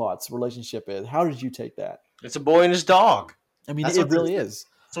the B-Bot's relationship is. How did you take that? It's a boy and his dog. I mean, it really is.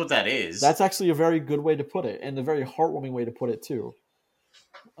 That's what that is. That's actually a very good way to put it, and a very heartwarming way to put it, too.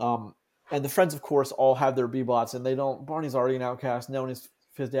 And the friends, of course, all have their B-Bots, and they don't. Barney's already an outcast. Knowing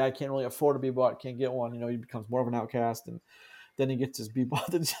his dad can't really afford a B-Bot, can't get one. He becomes more of an outcast, and then he gets his B-bot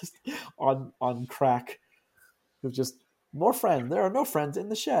that's just on crack. With just more friends. There are no friends in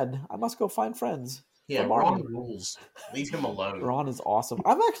the shed. I must go find friends. Yeah, for Ron Barney. rules. Leave him alone. Ron is awesome.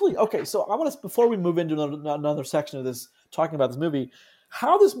 I'm actually okay. So I want to before we move into another section of this talking about this movie,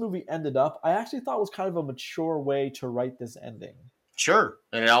 how this movie ended up. I actually thought was kind of a mature way to write this ending. Sure,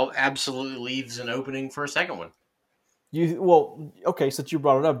 and it absolutely leaves an opening for a second one. Okay. Since you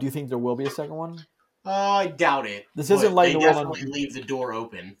brought it up, do you think there will be a second one? I doubt it. This But isn't lighting they the world on definitely leave the door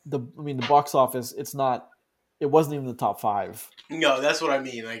open. the box office. It's not. It wasn't even the top 5. No, that's what I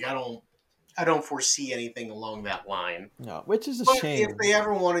mean. Like I don't foresee anything along that line. No, which is a But if shame. they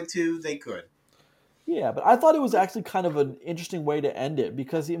ever wanted to, they could. Yeah, but I thought it was actually kind of an interesting way to end it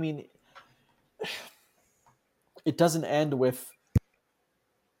because I mean, it doesn't end with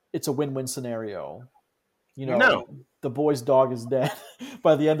it's a win-win scenario. No, The boy's dog is dead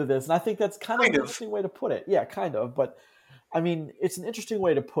by the end of this, and I think that's kind of an kind of. interesting way to put it. Yeah, kind of, but I mean, it's an interesting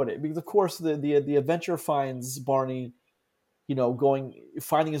way to put it because, of course, the adventure finds Barney,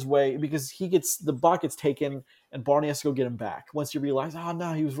 finding his way because the bot gets taken, and Barney has to go get him back. Once you realize, oh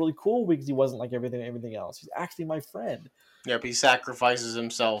no, he was really cool because he wasn't like everything else. He's actually my friend. Yep, he sacrifices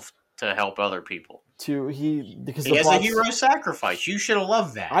himself to help other people. Because He the has a bots, hero sacrifice. You should have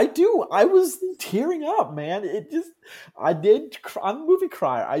loved that. I do. I was tearing up, man. I did. I'm a movie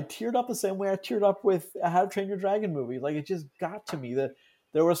crier. I teared up the same way I teared up with a How to Train Your Dragon movie. Like it just got to me that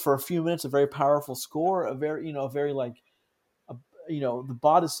there was for a few minutes a very powerful score, a very like, the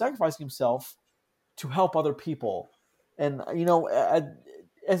bot is sacrificing himself to help other people, and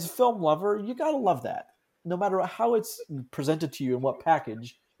as a film lover, you gotta love that. No matter how it's presented to you and what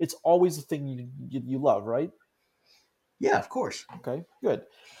package, it's always the thing you love, right? Yeah, of course. Okay, good.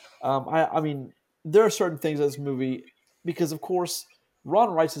 I mean, there are certain things in this movie because, of course, Ron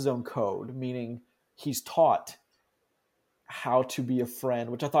writes his own code, meaning he's taught how to be a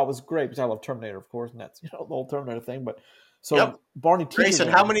friend, which I thought was great because I love Terminator, of course, and that's the whole Terminator thing. But Yep. so Barney teaches Grayson,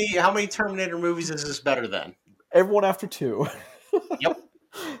 him how many Terminator movies is this better than? everyone after 2. Yep.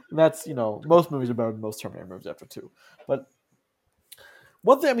 And that's most movies are better than most Terminator movies after 2. But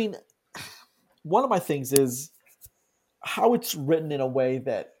one thing, I mean, one of my things is how it's written in a way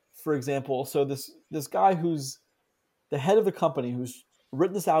that, for example, so this guy who's the head of the company who's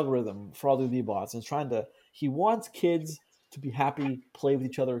written this algorithm for all the V-bots and he wants kids to be happy, play with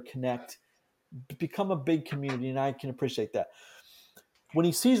each other, connect, become a big community, and I can appreciate that. When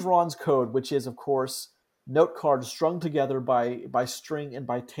he sees Ron's code, which is of course note cards strung together by string and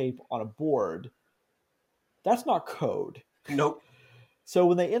by tape on a board, that's not code. Nope. So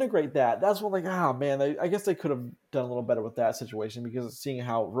when they integrate that, that's when man, I guess they could have done a little better with that situation because seeing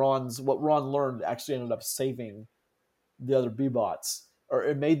how what Ron learned actually ended up saving the other B-bots, or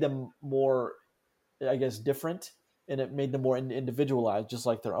it made them more, I guess, different, and it made them more individualized, just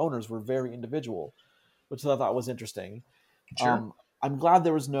like their owners were very individual, which I thought was interesting. Sure. I'm glad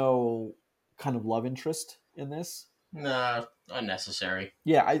there was no kind of love interest in this. Nah, unnecessary.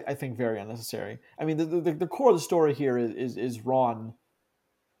 Yeah, I think very unnecessary. I mean, the core of the story here is Ron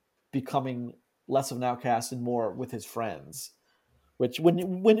becoming less of an outcast and more with his friends. Which when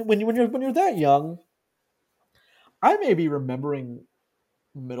you're that young, I may be remembering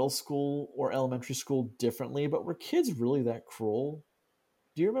middle school or elementary school differently, but were kids really that cruel?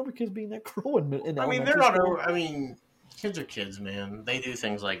 Do you remember kids being that cruel in I mean, they're elementary not. school? I mean, kids are kids, man. They do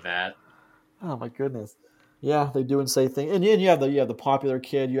things like that. Oh my goodness. Yeah, they do and say things, and then you have the popular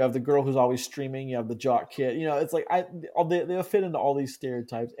kid, you have the girl who's always streaming, you have the jock kid. It's like they fit into all these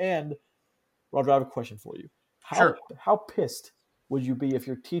stereotypes. And Roger, I have a question for you. How Sure. how pissed would you be if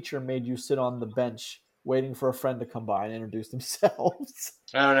your teacher made you sit on the bench waiting for a friend to come by and introduce themselves?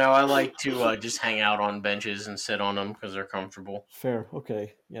 I don't know. I like to just hang out on benches and sit on them because they're comfortable. Fair,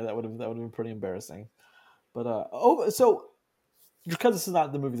 okay, yeah, that would have been pretty embarrassing. But so because this is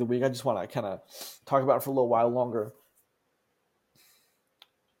not the movie of the week, I just want to kind of talk about it for a little while longer.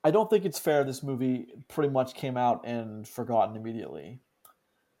 I don't think it's fair this movie pretty much came out and forgotten immediately.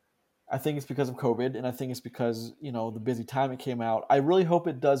 I think it's because of COVID, and I think it's because the busy time it came out. I really hope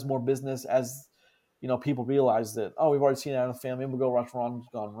it does more business as people realize that we've already seen it in a family. We'll go watch Ron's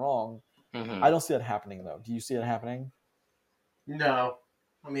Gone Wrong. Mm-hmm. I don't see that happening though. Do you see it happening? No,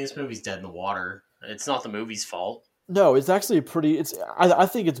 I mean this movie's dead in the water. It's not the movie's fault. No, it's actually a pretty. I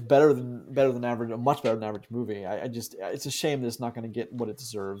think it's better than average, much better than average movie. I just it's a shame that it's not going to get what it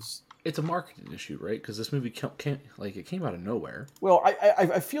deserves. It's a marketing issue, right? Because this movie it came out of nowhere. Well,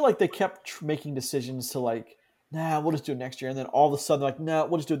 I feel like they kept making decisions to we'll just do it next year, and then all of a sudden nah,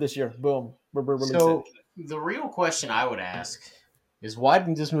 we'll just do it this year. Boom, we're release So it. the real question I would ask is why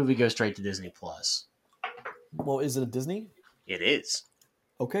didn't this movie go straight to Disney Plus? Well, is it a Disney? It is.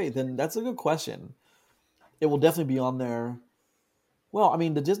 Okay, then that's a good question. It will definitely be on there. Well, I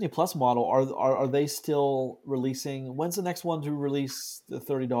mean, the Disney Plus model are they still releasing? When's the next one to release the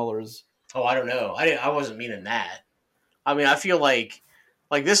 $30? Oh, I don't know. I wasn't meaning that. I mean, I feel like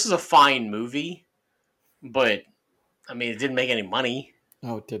this is a fine movie, but I mean, it didn't make any money.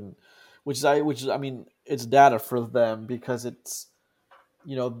 No, it didn't. Which is I mean, it's data for them because it's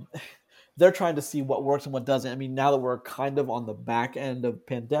you know they're trying to see what works and what doesn't. I mean, now that we're kind of on the back end of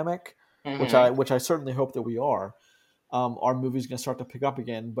pandemic, Mm-hmm. which I certainly hope that we are, our movie's going to start to pick up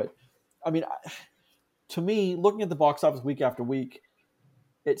again. But I mean, to me, looking at the box office week after week,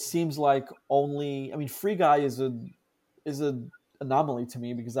 it seems like only I mean, Free Guy is a anomaly to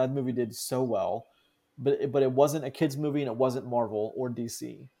me because that movie did so well, but it wasn't a kids movie and it wasn't Marvel or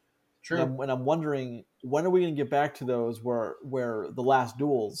DC. True. And I'm wondering when are we going to get back to those where the last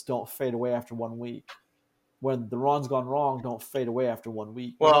duels don't fade away after 1 week, when the Ron's gone wrong don't fade away after 1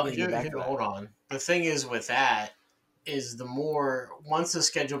 week. When are we Well, going to get back to that? hold on. The thing is with that is the more once the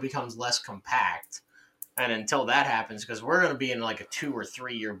schedule becomes less compact, and until that happens, because we're going to be in like a 2 or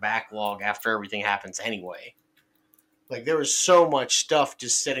 3 year backlog after everything happens anyway. Like there is so much stuff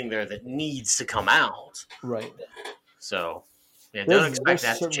just sitting there that needs to come out. Right. So yeah, don't There's expect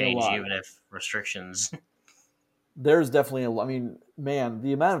that to certainly a change, lot. even if restrictions. There's definitely I mean, man,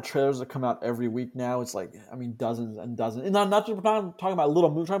 the amount of trailers that come out every week now, it's like I mean, dozens and dozens. And not just we're not talking about little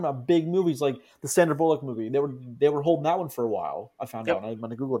movies, we're talking about big movies like the Sandra Bullock movie. They were holding that one for a while. I found out Yep.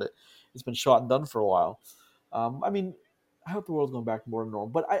 when I googled it. It's been shot and done for a while. I mean, I hope the world's going back to more normal.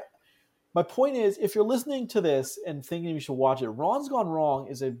 But my point is, if you're listening to this and thinking you should watch it, Ron's Gone Wrong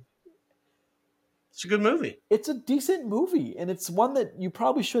It's a good movie. it's a decent movie, and it's one that you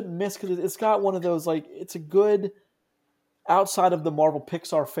probably shouldn't miss because it's got one of those like it's a good outside of the Marvel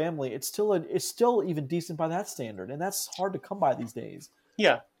Pixar family. It's still even decent by that standard, and that's hard to come by these days.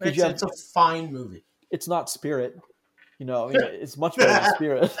 Yeah, Because it's a fine movie. it's not Spirit, I mean, it's much better than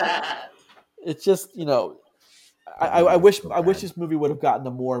Spirit. It's just I wish this movie would have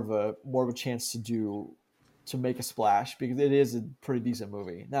gotten more of a chance to make a splash because it is a pretty decent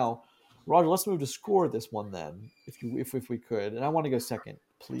movie. Now, Roger, let's move to score this one then, if we could, and I want to go second,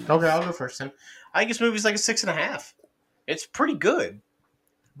 please. Okay, I'll go first then. I think this movie's like a 6.5. It's pretty good,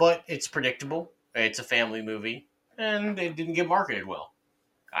 but it's predictable. It's a family movie, and it didn't get marketed well.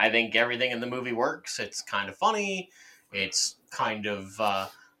 I think everything in the movie works. It's kind of funny. It's kind of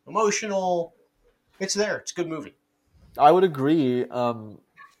emotional. It's there. It's a good movie. I would agree.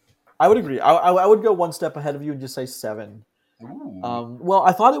 I would agree. I would go one step ahead of you and just say 7. Ooh. Well,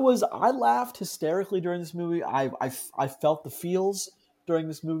 I thought it was. I laughed hysterically during this movie. I felt the feels during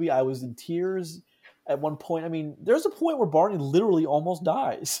this movie. I was in tears at one point. I mean, there's a point where Barney literally almost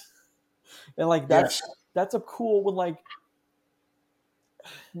dies, and like Yes. that's a cool when like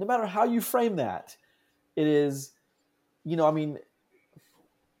no matter how you frame that, it is. I mean,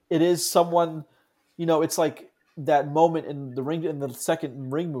 it is someone. It's like that moment in the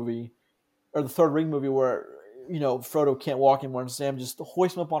second Ring movie or the third Ring movie where Frodo can't walk anymore, and Sam just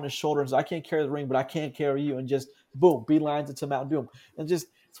hoists him up on his shoulder and says, "I can't carry the ring, but I can carry you," and just boom, beelines into Mount Doom, and just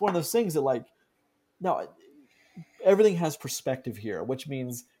it's one of those things that like now everything has perspective here, which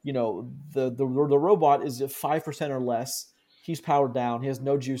means the robot is at 5% or less. He's powered down. He has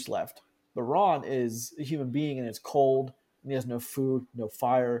no juice left. But Ron is a human being, and it's cold, and he has no food, no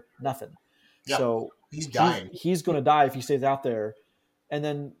fire, nothing. Yeah. So He's dying. he's going to die if he stays out there. And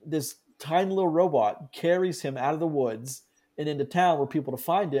then this tiny little robot carries him out of the woods and into town where people to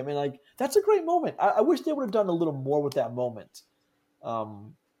find him. And like that's a great moment. I wish they would have done a little more with that moment.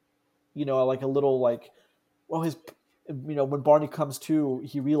 Like a little like, well, when Barney comes to,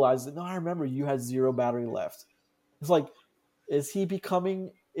 he realizes that no, I remember you had 0 battery left. It's like, is he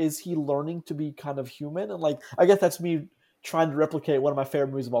learning to be kind of human? And like, I guess that's me trying to replicate one of my favorite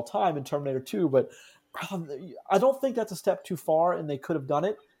movies of all time in Terminator 2, but I don't think that's a step too far, and they could have done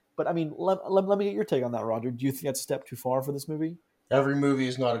it. But I mean, let me get your take on that, Roger. Do you think that's a step too far for this movie? Every movie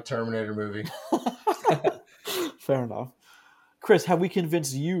is not a Terminator movie. Fair enough. Chris, have we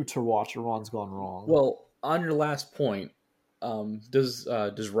convinced you to watch Ron's Gone Wrong? Well, on your last point, does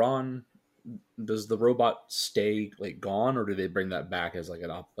the robot stay like gone, or do they bring that back as like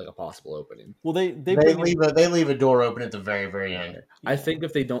a possible opening? Well, they leave a door open at the very, very end. I think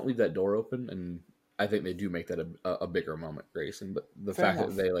if they don't leave that door open, and I think they do make that a bigger moment, Grayson. But the Fair fact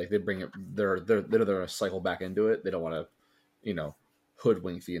enough. that they bring it, they're gonna cycle back into it. They don't want to,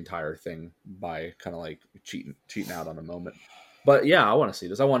 hoodwink the entire thing by kind of like cheating out on a moment. But yeah, I want to see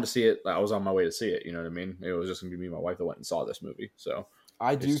this. I wanted to see it. I was on my way to see it. You know what I mean? It was just gonna be me and my wife that went and saw this movie. So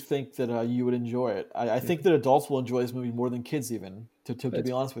I do think that you would enjoy it. I think that adults will enjoy this movie more than kids, even to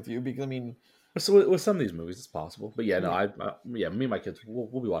be honest with you. Because I mean, So with some of these movies, it's possible. But yeah, no, Yeah. me and my kids,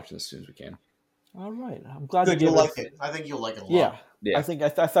 we'll be watching as soon as we can. All right, I'm glad you Good, you'll gave like it. it. I think you'll like it a lot. Yeah, Yeah. I think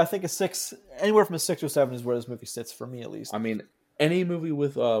a 6, anywhere from a 6 or 7 is where this movie sits for me at least. I mean, any movie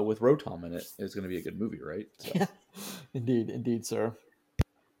with Rotom in it is going to be a good movie, right? So. Yeah, indeed, sir.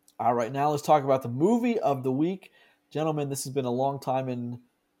 All right, now let's talk about the movie of the week, gentlemen. This has been a long time in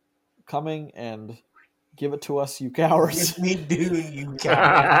coming, and give it to us, you cowards. Give me Dune, you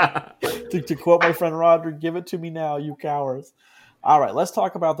coward. to quote my friend Roger, give it to me now, you cowards. All right, let's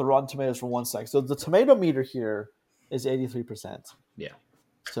talk about the Rotten Tomatoes for 1 sec. So the tomato meter here is 83%. Yeah.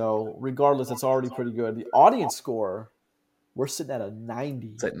 So regardless, it's already pretty good. The audience score, we're sitting at a 90.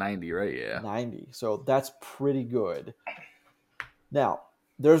 It's at 90, right? Yeah. 90. So that's pretty good. Now,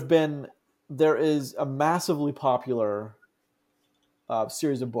 there is a massively popular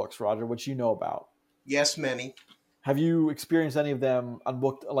series of books, Roger, which you know about. Yes, many. Have you experienced any of them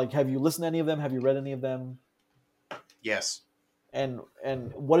unbooked? Like, have you listened to any of them? Have you read any of them? Yes. And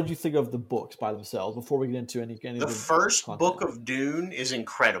what did you think of the books by themselves before we get into any The first content? book of Dune is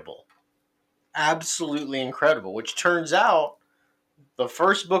incredible. Absolutely incredible, which turns out the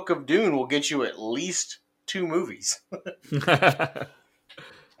first book of Dune will get you at least 2 movies.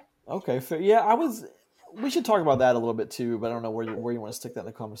 Okay, fair. Yeah, we should talk about that a little bit too, but I don't know where you want to stick that in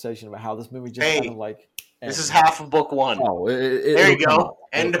the conversation about how this movie just kind of like This is ends. half of book 1. Oh, there you it'll come go. out.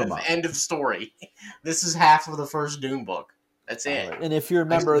 It'll come out. End of story. This is half of the first Dune book. That's it. Right. And if you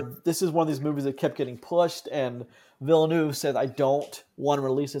remember, this is one of these movies that kept getting pushed, and Villeneuve said, "I don't want to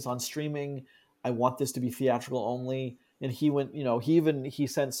release this on streaming. I want this to be theatrical only." And he went, he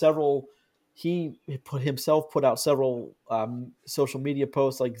sent several. He put out several social media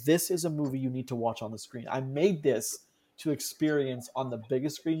posts like, "This is a movie you need to watch on the screen. I made this to experience on the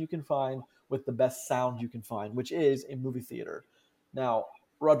biggest screen you can find with the best sound you can find, which is a movie theater." Now,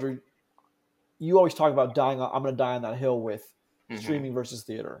 Roger, you always talk about I'm going to die on that hill with streaming versus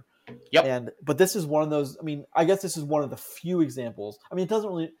theater. Yep. But this is one of those. I mean, I guess this is one of the few examples. I mean, it doesn't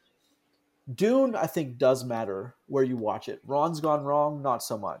really. Dune, I think, does matter where you watch it. Ron's Gone Wrong, not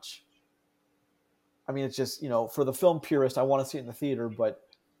so much. I mean, it's just, for the film purist, I want to see it in the theater, but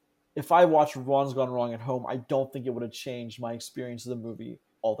if I watched Ron's Gone Wrong at home, I don't think it would have changed my experience of the movie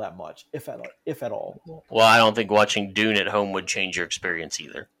all that much, if at all. Well, I don't think watching Dune at home would change your experience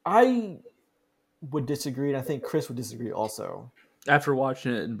either. I would disagree, and I think Chris would disagree also. After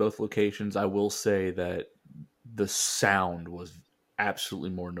watching it in both locations, I will say that the sound was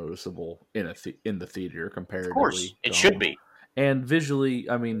absolutely more noticeable in the theater comparatively. Of course, it should be. And visually,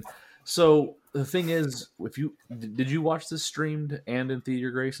 I mean, so the thing is, did you watch this streamed and in theater,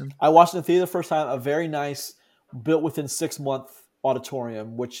 Grayson? I watched it in the theater the first time. A very nice, built within 6-month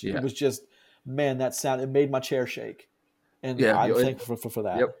auditorium, which it was just, man, that sound, it made my chair shake, and I'm thankful for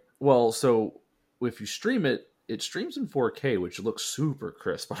that. Yep. Well, so if you stream it, it streams in 4K, which looks super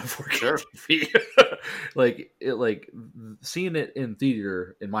crisp on a 4K TV. Seeing it in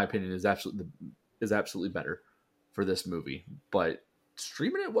theater, in my opinion, is absolutely better for this movie. But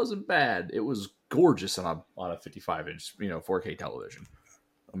streaming it wasn't bad. It was gorgeous on a 55-inch 4K television.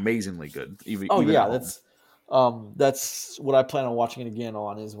 Amazingly good. Even that's what I plan on watching it again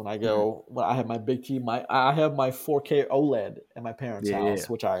on, is when I go, when I have my big TV, I have my 4K OLED at my parents' house,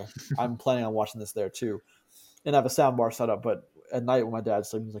 which I'm planning on watching this there too. And I have a sound bar set up, but at night when my dad's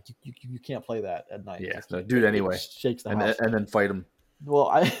sleeping, he's like, you can't play that at night. Yeah, no, do it anyway. Shakes the house. And then fight him. Well,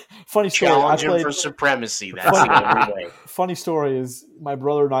 funny story. Challenge him for supremacy. That's the only way. Funny story is, my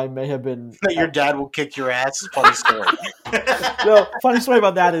brother and I may have been. Your dad will kick your ass. Funny story. No, funny story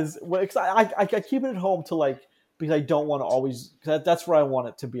about that is, I keep it at home because I don't want to always. Cause that's where I want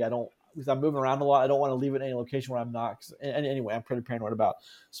it to be. Because I'm moving around a lot. I don't want to leave it in any location where I'm not. And anyway, I'm pretty paranoid about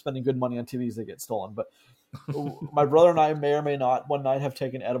spending good money on TVs that get stolen. But my brother and I may or may not one night have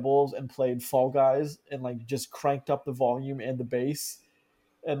taken edibles and played Fall Guys and just cranked up the volume and the bass.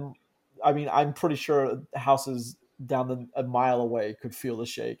 And I mean, I'm pretty sure houses down a mile away could feel the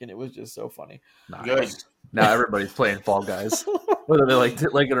shake, and it was just so funny. Nice. Good. Now everybody's playing Fall Guys, whether they like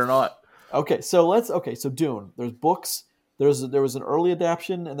it or not. Okay, so Dune. There's books. There was an early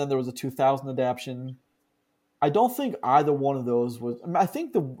adaptation, and then there was a 2000 adaptation. I don't think either one of those was. I mean, I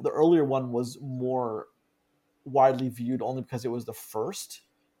think the earlier one was more widely viewed only because it was the first.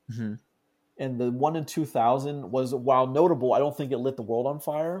 Mm-hmm. And the one in 2000 was, while notable, I don't think it lit the world on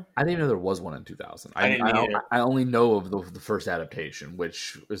fire. I didn't even know there was one in 2000. I didn't either. I only know of the first adaptation,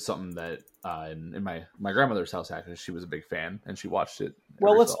 which is something that in my grandmother's house, actually, she was a big fan, and she watched it so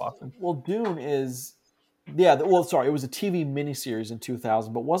often. Well, Dune is... Yeah, it was a TV miniseries in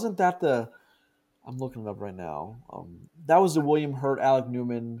 2000, but wasn't that I'm looking it up right now. That was the William Hurt, Alec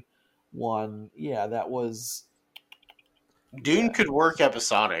Newman, one. Yeah, that was. Dune could work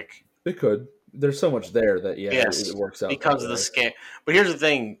episodic. It could. There's so much there that Yes, it works out because that of the way. scale. But here's the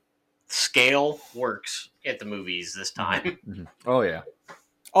thing: scale works at the movies this time. Mm-hmm. Oh yeah.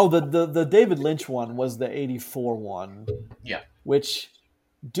 Oh, the David Lynch one was the 84 one. Yeah. Which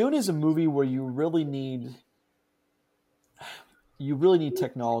Dune is a movie where you really need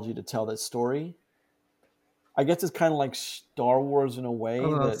technology to tell that story. I guess it's kind of like Star Wars in a way I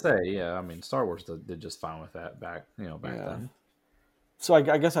was gonna that say, yeah. I mean, Star Wars did just fine with that back yeah. then. So I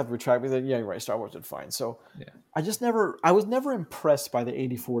guess I have to retract that. Yeah, you're right. Star Wars did fine. So Yeah. I was never impressed by the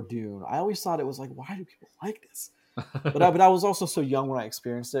 84 Dune. I always thought it was like, why do people like this? But I was also so young when I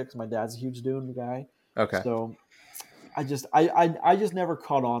experienced it because my dad's a huge Dune guy. Okay. So I just never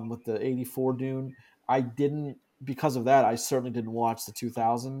caught on with the 84 Dune. I didn't, because of that, I certainly didn't watch the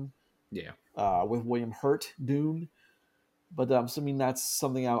 2000 Yeah. with William Hurt Dune. But so, I mean, that's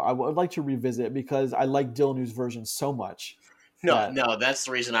something I would like to revisit because I like Villeneuve's version so much. No, that's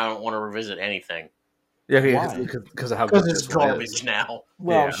the reason I don't want to revisit anything. Yeah, Why? because of how Because good it's this one garbage is. now.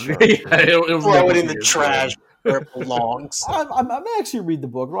 Well, Yeah. sure. It'll Throw never it in be the as trash good. where it belongs. I may actually read the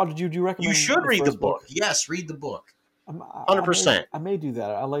book. Roger, do you recommend? You should read the first book. Yes, read the book. 100%. 100%. I may do that.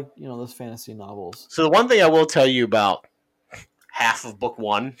 I like those fantasy novels. So the one thing I will tell you about half of book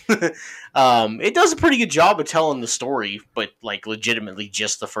one, it does a pretty good job of telling the story, but like legitimately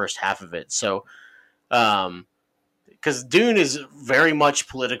just the first half of it. So, because Dune is very much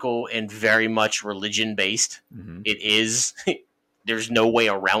political and very much religion based. Mm-hmm. It is. There's no way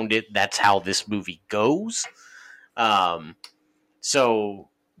around it. That's how this movie goes. So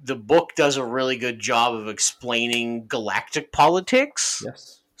the book does a really good job of explaining galactic politics.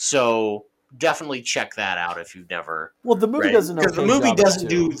 Yes. So definitely check that out if you've never. Well, the movie does an okay because the movie job at doesn't it,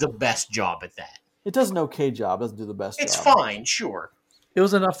 do too. the best job at that. It does an okay job. Doesn't do the best It's job. fine, sure. It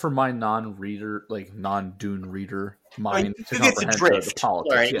was enough for my non-reader, like non-Dune reader mind to You get the comprehend drift. the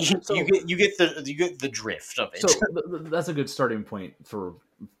politics. Right? Yeah. So, you get the drift of it. so that's a good starting point for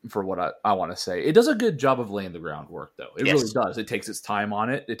what I want to say. It does a good job of laying the groundwork, though. It Yes. really does. It takes its time on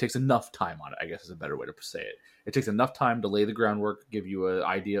it. It takes enough time on it, I guess is a better way to say it. It takes enough time to lay the groundwork, give you an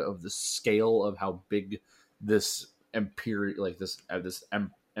idea of the scale of how big this empire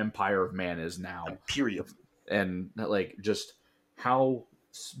of man is now. Period. And like just how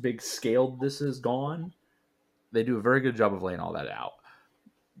big scaled this has gone. They do a very good job of laying all that out.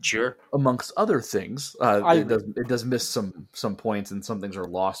 Sure. Amongst other things, it does miss some points, and some things are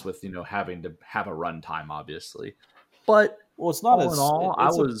lost with having to have a runtime, obviously. But it's not all in all, I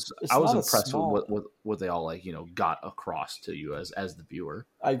was impressed small... with what they all got across to you as the viewer.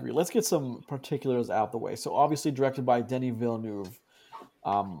 I agree. Let's get some particulars out the way. So obviously directed by Denis Villeneuve,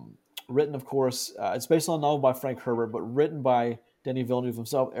 written, of course, it's based on a novel by Frank Herbert, but written by Denis Villeneuve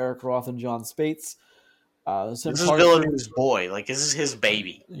himself, Eric Roth, and John Spates. This is Villeneuve's boy. Like, this is his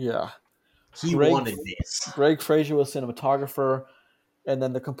baby. Yeah. He wanted this. Greg Fraser was cinematographer. And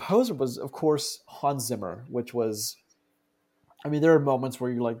then the composer was, of course, Hans Zimmer, which was... I mean, there are moments where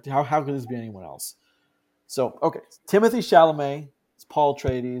you're like, how could this be anyone else? So, okay. Timothy Chalamet as Paul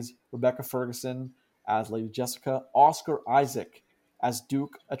Atreides, Rebecca Ferguson as Lady Jessica, Oscar Isaac as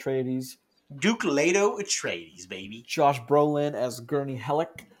Duke Atreides, Duke Leto Atreides, baby. Josh Brolin as Gurney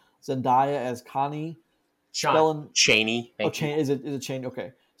Halleck, Zendaya as Connie, Cheney. Is it Cheney?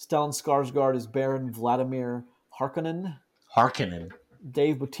 Okay. Stellan Skarsgård as Baron Vladimir Harkonnen.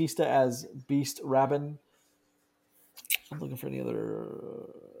 Dave Bautista as Beast Rabin. I'm looking for any other.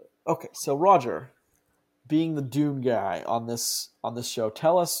 Okay, so Roger, being the Dune guy on this show,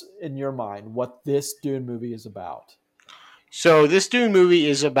 tell us in your mind what this Dune movie is about. So this Dune movie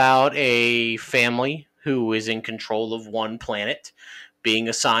is about a family who is in control of one planet being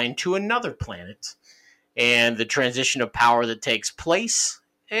assigned to another planet, and the transition of power that takes place,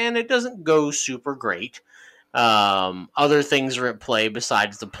 and it doesn't go super great. Other things are at play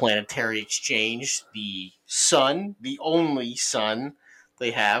besides the planetary exchange. The son, the only son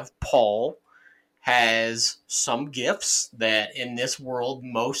they have, Paul, has some gifts that in this world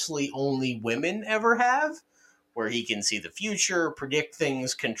mostly only women ever have, where he can see the future, predict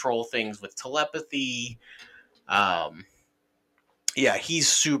things, control things with telepathy. Yeah, he's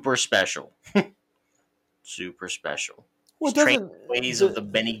super special. Super special. Well, He's trained in the ways of the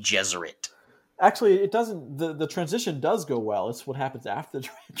Bene Gesserit. Actually, it doesn't. The transition does go well. It's what happens after the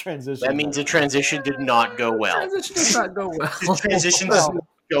transition. That means the transition did not go well. Transition does not go well. The transition does not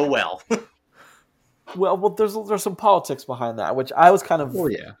go well. Well, there's some politics behind that, which I was kind of. Oh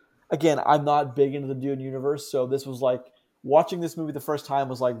yeah. Again, I'm not big into the Dune universe, so this was like watching this movie the first time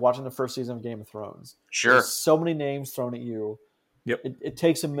was like watching the first season of Game of Thrones. Sure. There's so many names thrown at you. Yep. It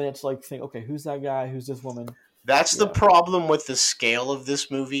takes a minute to like think, okay, who's that guy? Who's this woman? That's the Yeah. problem with the scale of this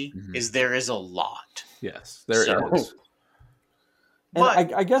movie, Mhm. is there is a lot. Yes, there So- is. And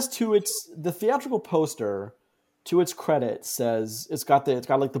But I guess the theatrical poster, to its credit, says it's got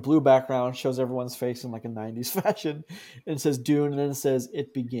like the blue background, shows everyone's face in like a '90s fashion, and it says Dune, and then it says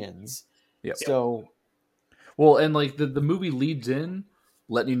it begins. Yep. So Well, and like the movie leads in,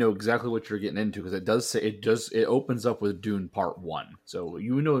 letting you know exactly what you're getting into, because it does say it opens up with Dune Part 1, so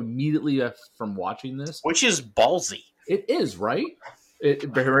you know immediately from watching this, which is ballsy. it is right. It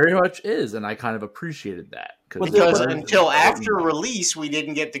very much is, and I kind of appreciated that Because But- until after release, we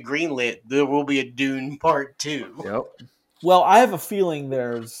didn't get the green lit. There will be a Dune Part 2. Yep. well, I have a feeling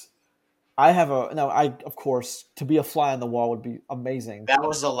I of course, to be a fly on the wall would be amazing. That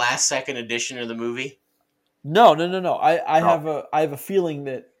was the last second edition of the movie. No. I Oh. have a feeling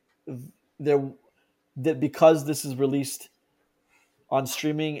that there that because this is released on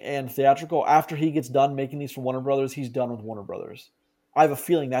streaming and theatrical, after he gets done making these for Warner Brothers, he's done with Warner Brothers. I have a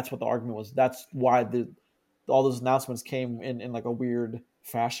feeling that's what the argument was. That's why all those announcements came in like a weird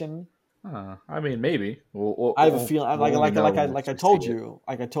fashion. I mean, maybe. I have a feeling, we'll like only know I once we told see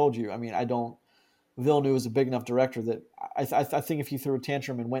it. you, I mean, I don't. Villeneuve is a big enough director that I think if he threw a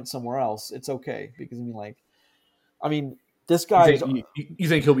tantrum and went somewhere else, it's okay because this guy is. You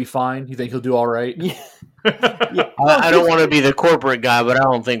think he'll be fine? You think he'll do all right? Yeah, I don't want to be the corporate guy, but I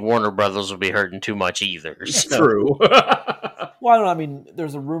don't think Warner Brothers will be hurting too much either. So. True. well, I don't know. I mean,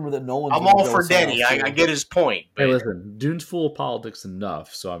 there's a rumor that Nolan's. I'm gonna all go for somewhere Denny. else, I too. get his point. Hey, But listen, Dune's full of politics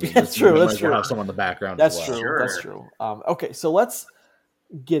enough, so I mean, That's true, we that's might as well true. have someone in the background. That's as well. true. Sure. That's true. Okay, so let's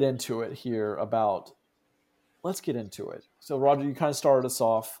get into it here. Let's get into it. So, Roger, you kind of started us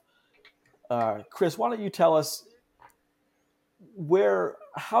off. Chris, why don't you tell us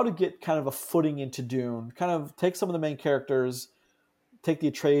how to get kind of a footing into Dune? Kind of take some of the main characters, take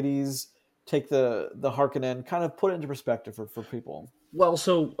the Atreides, take the Harkonnen, kind of put it into perspective for people. Well,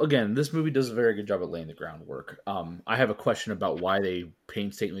 so again, this movie does a very good job at laying the groundwork. I have a question about why they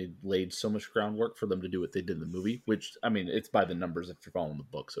painstakingly laid so much groundwork for them to do what they did in the movie, which, I mean, it's by the numbers if you're following the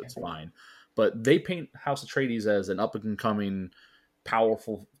book, so it's fine. But they paint House Atreides as an up-and-coming,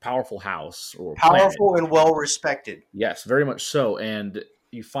 powerful house or powerful planet. and well respected. Yes, very much so. And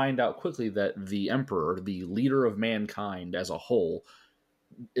you find out quickly that the Emperor, the leader of mankind as a whole,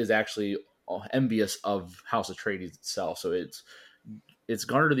 is actually envious of House Atreides itself. So it's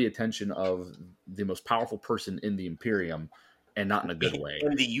garnered the attention of the most powerful person in the Imperium, and not in a good way.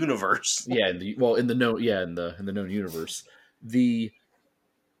 In the universe. Yeah, in the known universe.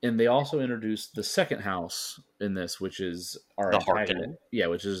 And they also introduced the second house in this, which is our The Harkonnen.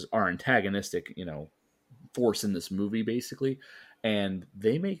 which is our antagonistic, force in this movie, basically. And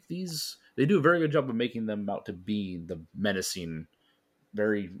they do a very good job of making them out to be the menacing,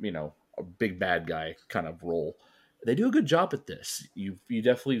 very, a big bad guy kind of role. They do a good job at this. You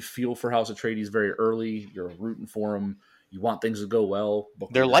definitely feel for House Atreides very early. You're rooting for them. You want things to go well.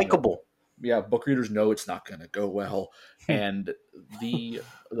 They're likable. Book readers know it's not going to go well. And the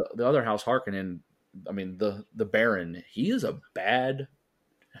other house, Harkonnen, I mean, the Baron, he's a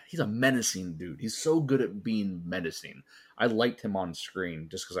menacing dude. He's so good at being menacing. I liked him on screen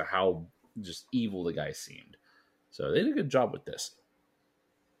just because of how just evil the guy seemed. So they did a good job with this.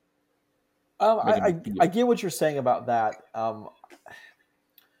 I get what you're saying about that. I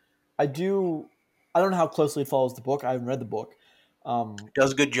don't know how closely it follows the book. I haven't read the book.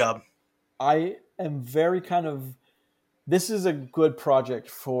 Does a good job. I am very kind of. This is a good project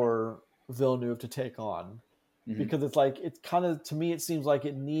for Villeneuve to take on because it's kind of, to me, it seems like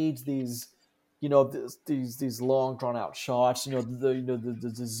it needs these, these long drawn out shots.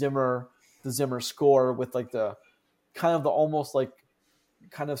 The Zimmer score with like the kind of the almost like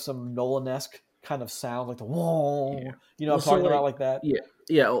kind of some Nolan-esque kind of sound, like the whoa. Yeah. I'm talking about like that.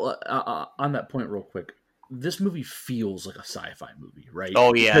 Yeah. Well, on that point, real quick, this movie feels like a sci-fi movie, right?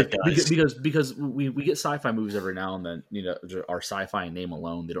 Oh yeah, it does. Because we get sci-fi movies every now and then. Our sci-fi name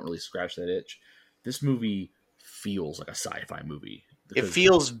alone, they don't really scratch that itch. This movie feels like a sci-fi movie. It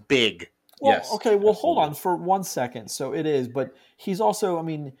feels big. Well, yes. Okay. Well, hold absolutely. on for 1 second. So it is, but he's also. I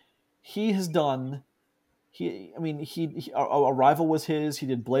mean, he has done. Arrival was his. He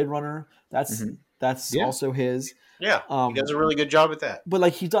did Blade Runner. That's Yeah. also his. Yeah, he does a really good job at that. But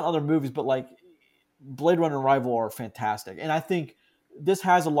like he's done other movies, but like Blade Runner and Arrival are fantastic, and I think this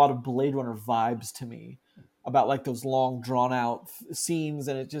has a lot of Blade Runner vibes to me about like those long drawn out scenes,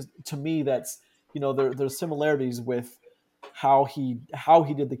 and it just, to me, that's there's similarities with how he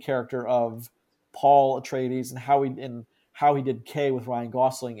did the character of Paul Atreides and how he did Kay with Ryan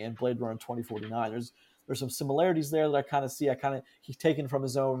Gosling in Blade Runner 2049. There's some similarities there that I kind of see. He's taken from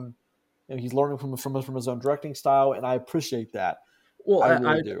his own, he's learning from his own directing style, and I appreciate that. Well, I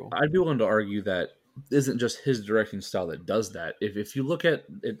really do. I'd be willing to argue that isn't just his directing style that does that. If you look at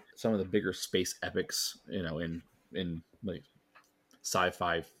some of the bigger space epics, in like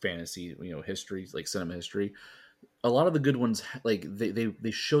sci-fi fantasy, histories, like cinema history, a lot of the good ones, like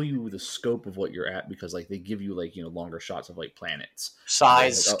they show you the scope of what you're at, because like they give you like longer shots of like planets,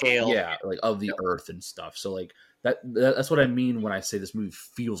 Size, like, scale. yeah, like of the Earth and stuff. So like that's what I mean when I say this movie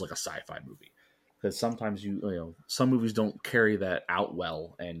feels like a sci-fi movie, because sometimes some movies don't carry that out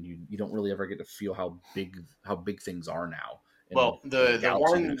well, and you don't really ever get to feel how big things are now. Well,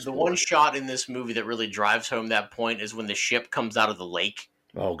 the one shot in this movie that really drives home that point is when the ship comes out of the lake.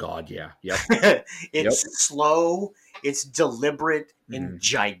 Oh God, yeah, yep. It's slow, it's deliberate, and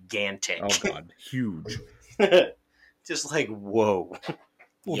gigantic. Oh God, huge. Just like, whoa.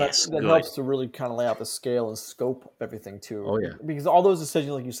 Well, yes, that helps to really kind of lay out the scale and scope of everything too. Oh yeah, because all those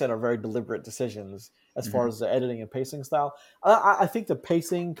decisions, like you said, are very deliberate decisions as far as the editing and pacing style. I think the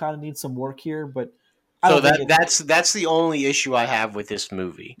pacing kind of needs some work here, but that's the only issue I have with this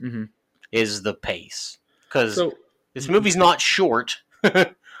movie is the pace, because this movie's not short.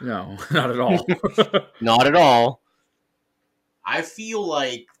 No, not at all. Not at all. I feel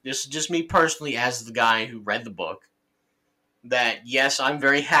like, this is just me personally as the guy who read the book, that yes, I'm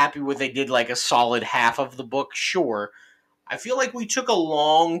very happy with they did like a solid half of the book, sure. I feel like we took a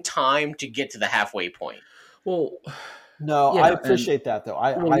long time to get to the halfway point. Well, no, I appreciate that though.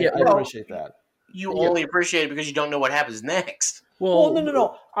 I appreciate that. You only appreciate it because you don't know what happens next. Well,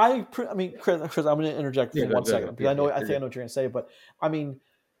 no. I mean, Chris, I'm going to interject for 1 second because I think I know what you're going to say. But I mean,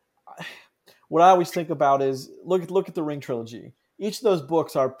 what I always think about is look at the Ring trilogy. Each of those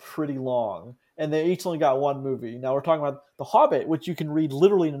books are pretty long, and they each only got one movie. Now we're talking about The Hobbit, which you can read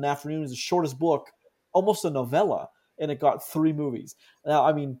literally in an afternoon. Is the shortest book, almost a novella, and it got 3 movies. Now,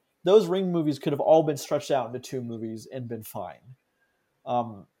 I mean, those Ring movies could have all been stretched out into 2 movies and been fine.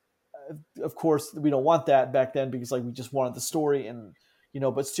 Of course, we don't want that back then because like we just wanted the story, and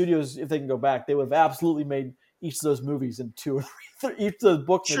but studios, if they can go back, they would have absolutely made each of those movies in 2 or 3, each of those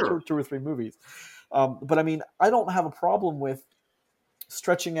books in 2 or 3 movies. But I mean, I don't have a problem with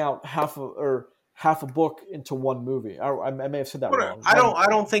stretching out half a book into 1 movie. I may have said that wrong. I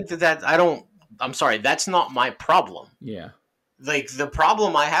don't think that I'm sorry, that's not my problem. Yeah. Like, the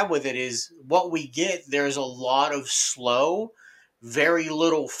problem I have with it is what we get, there's a lot of slow, very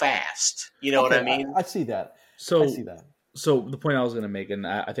little fast. You know what I mean? I see that. So the point I was going to make, and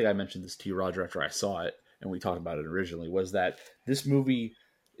I think I mentioned this to you, Roger, after I saw it, and we talked about it originally, was that this movie,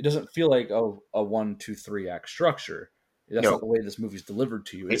 it doesn't feel like a 1, 2, 3 act structure. That's not the way this movie's delivered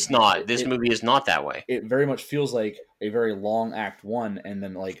to you. It's not. This movie is not that way. It very much feels like a very long Act 1, and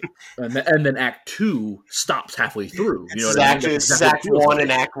then and then Act 2 stops halfway through. You know what I mean? It's Act 1 and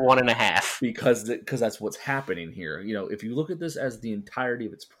Act 1.5. Because that's what's happening here. If you look at this as the entirety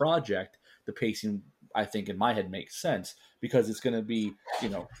of its project, the pacing, I think, in my head makes sense, because it's going to be,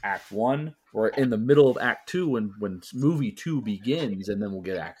 Act 1 or in the middle of Act 2 when movie 2 begins, and then we'll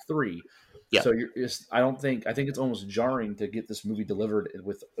get Act 3. Yeah. So I think it's almost jarring to get this movie delivered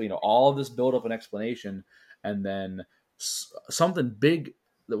with all of this build up and explanation, and then something big,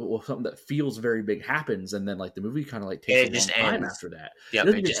 something that feels very big happens, and then like the movie kind of like takes a long time after that. Yep,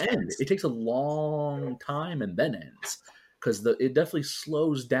 it just ends. It takes a long time and then ends, because it definitely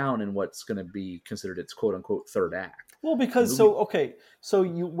slows down in what's going to be considered its quote unquote third act. Well, because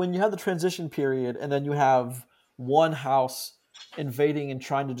when you have the transition period, and then you have one house invading and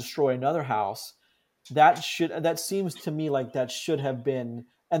trying to destroy another house, that seems to me like that should have been,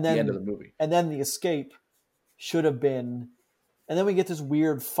 and then the end of the movie, and then the escape should have been, and then we get this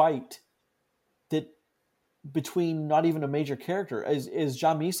weird fight that between not even a major character. Is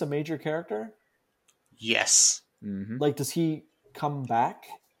Jamis a major character? Yes. Mm-hmm. Like, does he come back?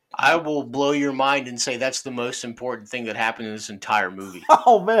 I will blow your mind and say that's the most important thing that happened in this entire movie.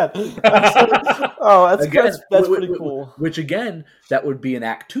 Oh man! That's pretty cool. Which again, that would be an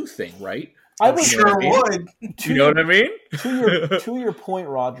Act 2 thing, right? I sure would. You know what I mean? To your point,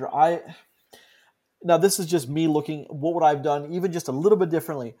 Roger. Now this is just me looking. What would I have done, even just a little bit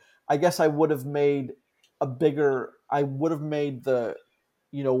differently? I guess I would have made I would have made the,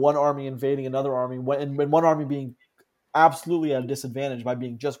 one army invading another army, when one army being absolutely at a disadvantage by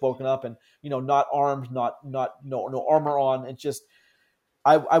being just woken up and not armed, no armor on. It's just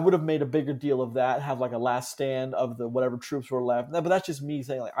I would have made a bigger deal of that, have like a last stand of the whatever troops were left. But that's just me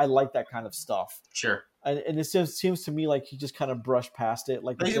saying, like, I like that kind of stuff. Sure. And it seems to me like he just kind of brushed past it.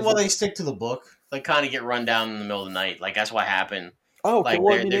 Like, they stick to the book. They kind of get run down in the middle of the night. Like, that's what happened. Oh, like,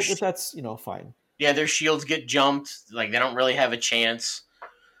 well, if that's fine. Yeah, their shields get jumped. Like they don't really have a chance.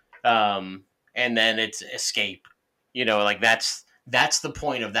 And then it's escape. Like that's the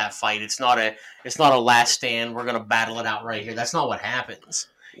point of that fight. It's not a last stand. We're gonna battle it out right here. That's not what happens.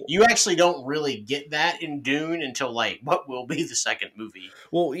 You actually don't really get that in Dune until like what will be the second movie.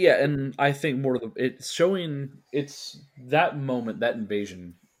 Well, yeah, and I think more of it's showing it's that moment, that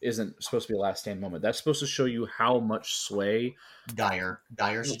invasion isn't supposed to be a last stand moment. That's supposed to show you how much sway. Dire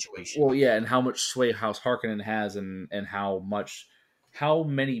situation. Well, yeah, and how much sway House Harkonnen has, and how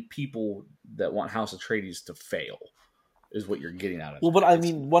many people that want House Atreides to fail is what you're getting out of Well, it. but I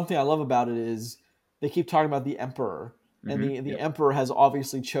mean, one thing I love about it is they keep talking about the Emperor, and the Yep. Emperor has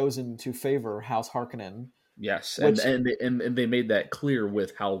obviously chosen to favor House Harkonnen. Yes, Which- and they made that clear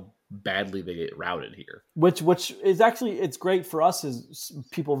with how badly they get routed here. Which is actually, it's great for us as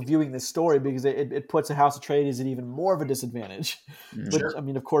people viewing this story because it puts a House of Atreides at even more of a disadvantage. Mhm. Which, Sure. I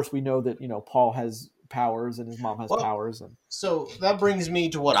mean, of course, we know that Paul has powers and his mom has powers, and So that brings me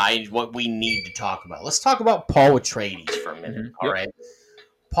to what we need to talk about. Let's talk about Paul Atreides for a minute. Mhm. All Yep. right.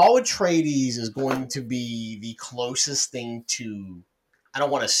 Paul Atreides is going to be the closest thing to. I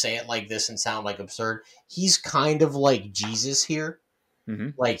don't want to say it like this and sound like absurd. He's kind of like Jesus here.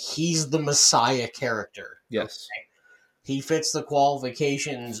 Mhm. Like he's the Messiah character. Yes. He fits the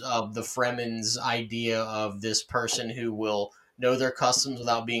qualifications of the Fremen's idea of this person who will know their customs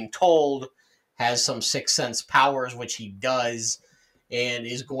without being told, has some sixth sense powers, which he does, and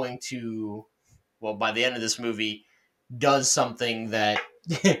is going to, well, by the end of this movie, does something that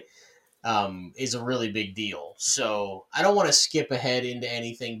is a really big deal. So I don't want to skip ahead into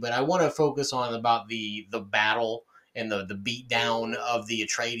anything, but I want to focus on about the battle and the beatdown of the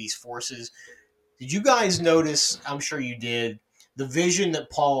Atreides forces. Did you guys notice? I'm sure you did. The vision that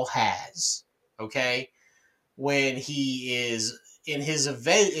Paul has, okay, when he is in his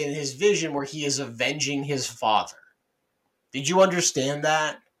vision where he is avenging his father. Did you understand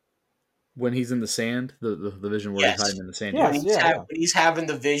that? When he's in the sand, the vision where Yes. he's hiding in the sand. Yeah. When he's having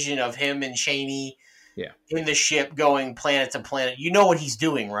the vision of him and Cheney Yeah. in the ship going planet to planet. You know what he's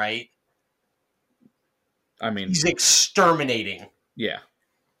doing, right? I mean, He's exterminating. yeah.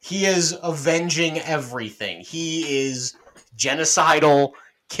 He is avenging everything. He is genocidal,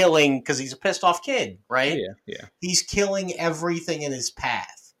 killing, because he's a pissed off kid, right? Yeah. He's killing everything in his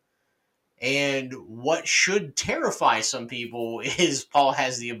path. And what should terrify some people is Paul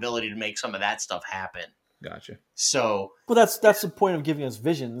has the ability to make some of that stuff happen. Gotcha. So, well, that's the point of giving us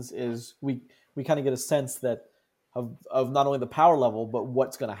visions. Is we kind of get a sense that of not only the power level but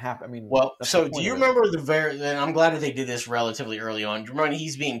what's going to happen. I mean, well, that's so the do point you of it. remember and I'm glad that they did this relatively early on. Do you remember when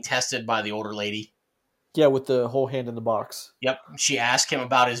he's being tested by the older lady? Yeah, with the whole hand in the box. Yep. She asked him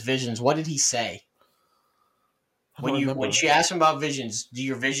about his visions. What did he say? I don't remember. When she asked him about visions, do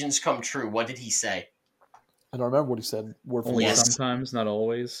your visions come true? What did he say? I don't remember what he said word for Only word. Yes. sometimes, not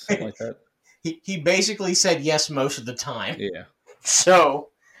always, something like that. He basically said yes most of the time. Yeah. So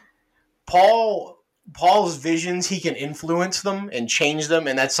Paul's visions, he can influence them and change them,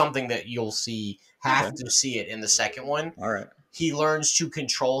 and that's something that you'll have to see it in the second one. All right. He learns to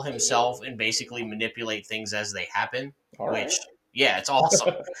control himself and basically manipulate things as they happen. All right. Which, yeah, it's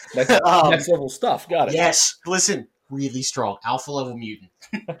awesome. Next level stuff. Got it. Yes, listen, really strong. Alpha level mutant.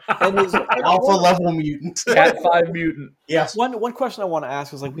 And his Alpha level mutant. Cat 5 mutant. Yes. one question I want to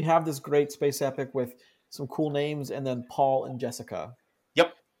ask is, like, we have this great space epic with some cool names, and then Paul and Jessica.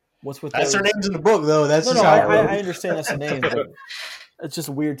 Yep. What's with That's those? their names in the book, though. That's No, just no, how it I goes. understand that's the name, but it's just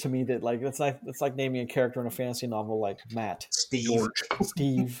weird to me that, like, it's like naming a character in a fantasy novel like Matt, Steve.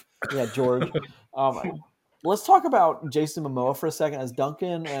 Steve, yeah, George. Let's talk about Jason Momoa for a second as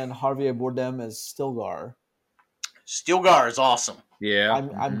Duncan and Javier Bardem as Stilgar. Stilgar is awesome. Yeah.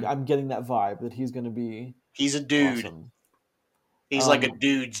 I'm getting that vibe that he's going to be. He's a dude. Awesome. He's like a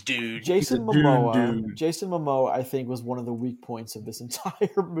dude's dude. Jason He's a Momoa. dude. Jason Momoa, I think, was one of the weak points of this entire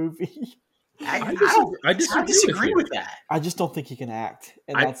movie. I disagree with that. I just don't think he can act,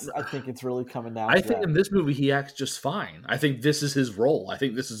 and I think it's really coming down. I to think that. in this movie he acts just fine. I think this is his role. I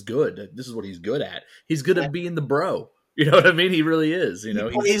think this is good. This is what he's good at. He's good at being the bro. You know what I mean? He really is. You know,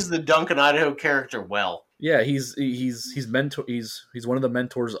 He plays the Duncan Idaho character well. yeah. He's mentor. He's one of the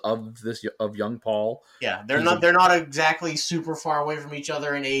mentors of young Paul. Yeah, they're not exactly super far away from each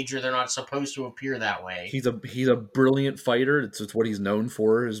other in age, or they're not supposed to appear that way. He's a brilliant fighter. It's what he's known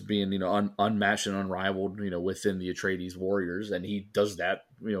for, as being unmatched and unrivaled within the Atreides warriors, and he does that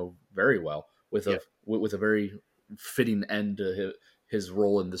very well with a very fitting end to his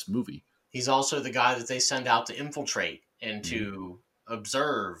role in this movie. He's also the guy that they send out to infiltrate and to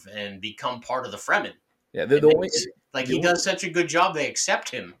observe and become part of the Fremen. Yeah, He does such a good job, they accept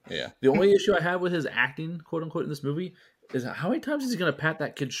him. Yeah, the only issue I have with his acting, quote unquote, in this movie is how many times is he going to pat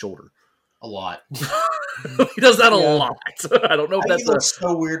that kid's shoulder? A lot. He does that a lot. I don't know if he looks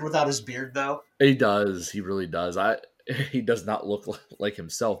so weird without his beard, though. He does. He really does. He does not look like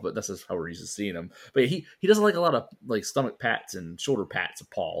himself, but that's just how we're used to seeing him. But he doesn't like a lot of like stomach pats and shoulder pats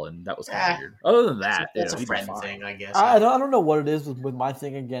of Paul, and that was kind of weird. Other than that, that's a friend thing, I guess. I don't know what it is with my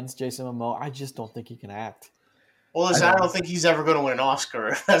thing against Jason Momoa. I just don't think he can act. Well, listen, I don't think he's ever going to win an Oscar.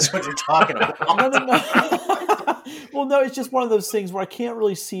 If that's what you're talking about. No. Well, no, it's just one of those things where I can't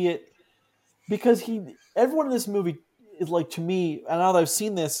really see it because everyone in this movie is like, to me, and now that I've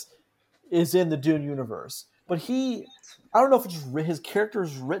seen this, is in the Dune universe. But I don't know if it's just his character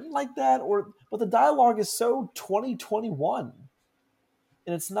is written like that, but the dialogue is so 2021,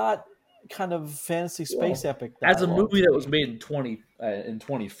 and it's not kind of fantasy space epic dialogue. As a movie that was made in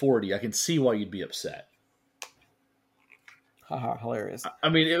 2040, I can see why you'd be upset. Haha, hilarious. I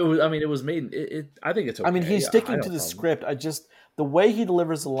mean, it was made. I think it's okay. I mean, he's sticking to the script. The way he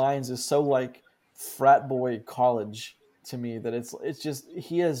delivers the lines is so like frat boy college to me that it's just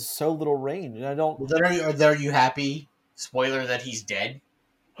he has so little range, and I don't. Well, are you happy? Spoiler that he's dead.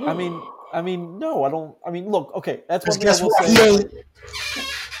 I mean, no, I don't. I mean, look, okay, that's one thing guess I will what? say.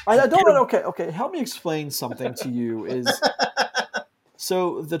 I don't. Okay. Help me explain something to you.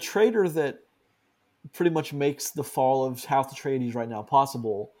 So the traitor that pretty much makes the fall of House Atreides right now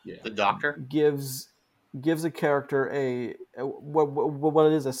possible. Yeah. The Doctor gives a character what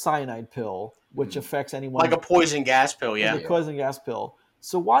it is, a cyanide pill, which affects anyone like a poison gas pill. Yeah, like a poison gas pill.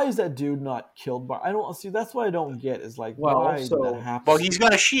 So why is that dude not killed by? I don't see. That's what I don't get. Is like why did that happen? Well, he's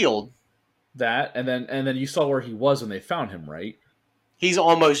got a shield. That and then you saw where he was when they found him, right? He's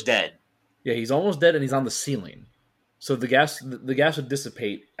almost dead. Yeah, he's almost dead, and he's on the ceiling. So the gas would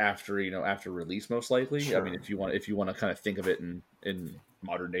dissipate after release, most likely. Sure. I mean, if you want to kind of think of it in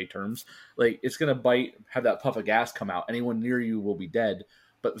modern day terms, like it's going to bite, have that puff of gas come out. Anyone near you will be dead.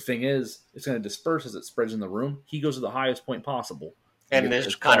 But the thing is, it's going to disperse as it spreads in the room. He goes to the highest point possible, and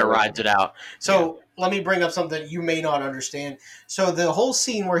this kind of rides it out. So let me bring up something you may not understand. So the whole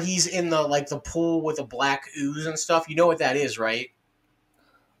scene where he's in the pool with the black ooze and stuff, you know what that is, right?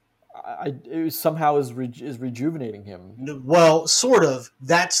 It somehow is rejuvenating him. Well, sort of.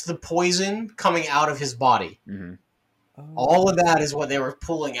 That's the poison coming out of his body. Mm-hmm. All of that is what they were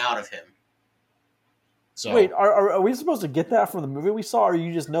pulling out of him. So wait, are we supposed to get that from the movie we saw, or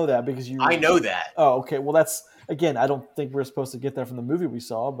you just know that because you? I know that. Oh, okay. Well, that's again. I don't think we're supposed to get that from the movie we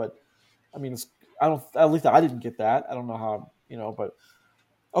saw, but I mean, I don't. At least I didn't get that. I don't know how but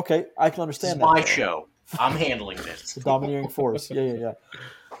okay, I can understand this is that. My show. I'm handling this. The domineering force. Yeah.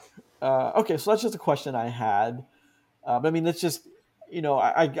 Okay, so that's just a question I had. But I mean, it's just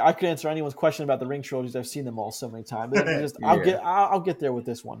I could answer anyone's question about the Ring trilogies. I've seen them all so many times. I'll get there with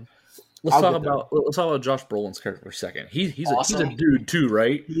this one. Let's talk about Josh Brolin's character for a second. He's a dude too,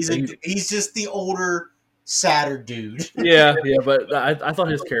 right? He's just the older, sadder dude. yeah, but I thought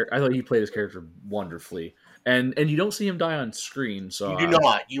he played his character wonderfully, and you don't see him die on screen. So you do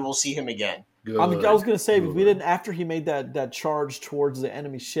not. You will see him again. Good. I was going to say, we didn't, after he made that charge towards the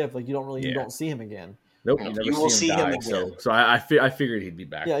enemy ship, like you don't see him again. Nope, you will see him again. So I figured he'd be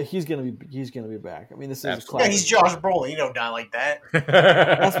back. Yeah, he's gonna be back. I mean, this is classic. Yeah, he's Josh Brolin. You don't die like that.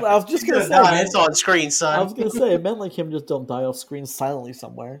 That's what I was just gonna say. It's on screen, son. I was gonna say it meant like him just don't die off screen silently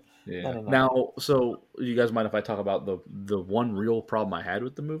somewhere. Yeah. Now, so you guys mind if I talk about the one real problem I had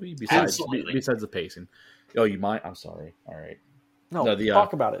with the movie besides the pacing? Oh, you mind? I'm sorry. All right. No,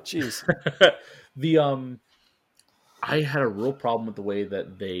 talk about it. Jeez. I had a real problem with the way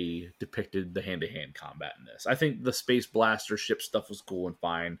that they depicted the hand-to-hand combat in this. I think the space blaster ship stuff was cool and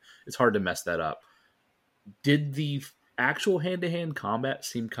fine. It's hard to mess that up. Did the actual hand-to-hand combat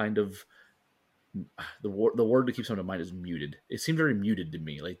seem kind of the word that keeps coming to mind is muted? It seemed very muted to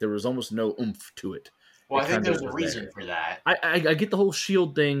me. Like there was almost no oomph to it. Well, I think there's a reason for that. I get the whole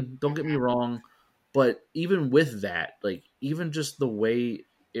shield thing. Don't get me wrong. But even with that, like even just the way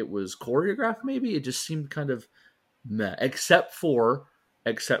it was choreographed, maybe it just seemed kind of meh. Except for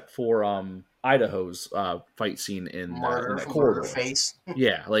Idaho's fight scene in that corridor. Face.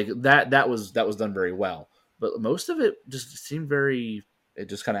 Yeah, like that was done very well. But most of it just seemed very. It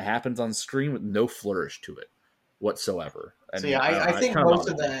just kind of happens on screen with no flourish to it whatsoever. And I think most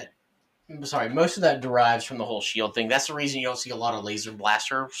of that. Most of that derives from the whole shield thing. That's the reason you don't see a lot of laser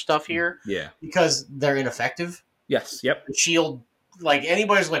blaster stuff here. Yeah. Because they're ineffective. Yes, yep. The shield, like,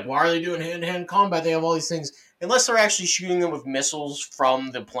 anybody's like, why are they doing hand-to-hand combat? They have all these things. Unless they're actually shooting them with missiles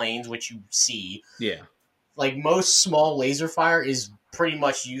from the planes, which you see. Yeah. Like, most small laser fire is pretty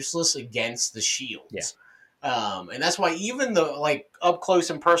much useless against the shields. Yeah. And that's why even the like up close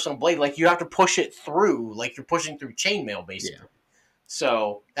and personal blade, like you have to push it through, like you're pushing through chainmail basically. Yeah.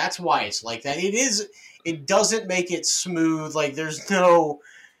 So that's why it's like that. It doesn't make it smooth. Like there's no,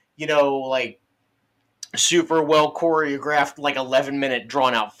 like super well choreographed, like 11-minute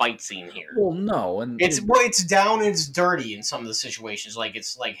drawn out fight scene here. Well, no, and It's down and it's dirty in some of the situations. Like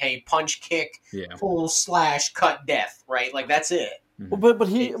it's like, hey, punch, kick, pull, slash, cut, death, right? Like that's it. Well, but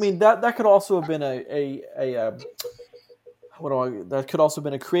I mean that could also have been that could also have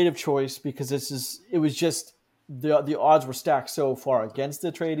been a creative choice because it was just the odds were stacked so far against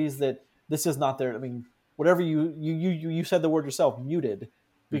the Atreides that this is not their. I mean, whatever you said the word yourself, muted,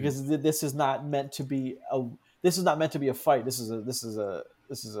 because this is not meant to be a fight. This is a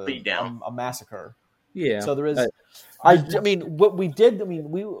massacre. Yeah. So there is. I mean, what we did. I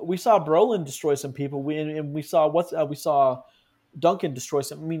mean, we saw Brolin destroy some people. We saw Duncan destroy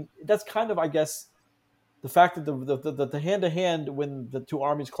some. I mean, that's kind of, I guess, the fact that the hand to hand when the two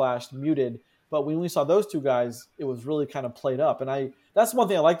armies clashed muted, but when we saw those two guys, it was really kind of played up. And that's one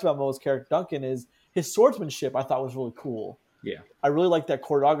thing I liked about Mo's character Duncan is his swordsmanship. I thought was really cool. Yeah, I really liked that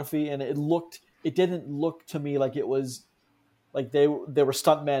choreography, and it didn't look to me like it was like they were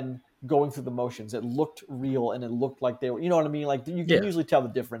stuntmen going through the motions. It looked real, and it looked like they were. You know what I mean? Like you can usually tell the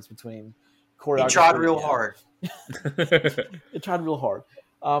difference between choreography. He tried real hard. It tried real hard,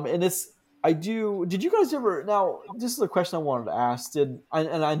 and it's. Did you guys ever? Now, this is a question I wanted to ask. And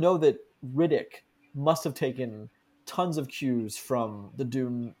I know that Riddick must have taken tons of cues from the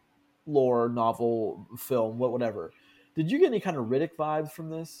Dune lore, novel, film, whatever. Did you get any kind of Riddick vibes from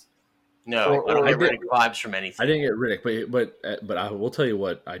this? No, I don't get Riddick vibes from anything. I didn't get Riddick, but I will tell you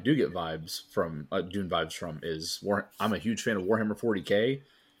what I do get vibes from Dune vibes from is I'm a huge fan of Warhammer 40K,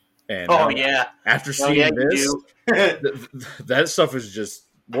 and after seeing this, that stuff is just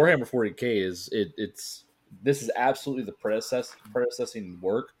Warhammer 40K this is absolutely the predecessing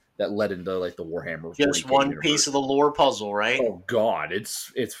work that led into like the Warhammer. Just 40K one universe. Piece of the lore puzzle, right? Oh God,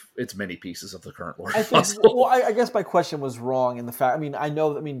 it's many pieces of the current lore puzzle. Well, I guess my question was wrong in the fact. I mean,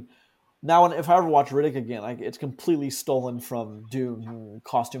 now if I ever watch Riddick again, it's completely stolen from Dune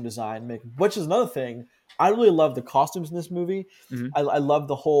costume design, which is another thing. I really love the costumes in this movie. Mm-hmm. I love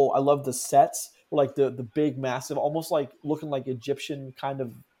the sets, like the big, massive, almost like looking like Egyptian kind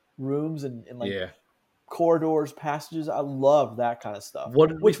of rooms and like corridors, passages. I love that kind of stuff.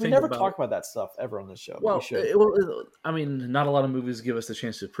 Which we never talk about that stuff ever on this show. Well, I mean, not a lot of movies give us the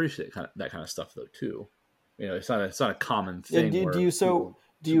chance to appreciate that kind of stuff, though. Too, it's not a common thing. Do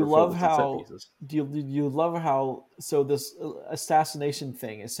you love how so this assassination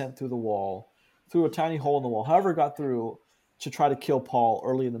thing is sent through the wall, through a tiny hole in the wall, however it got through to try to kill Paul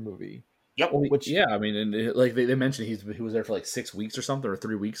early in the movie? Yep. I mean, and like they mentioned, he was there for like 6 weeks or something, or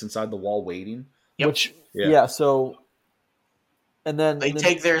 3 weeks inside the wall waiting. Yep. So, and then they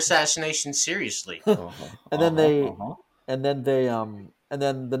take their assassination seriously. And then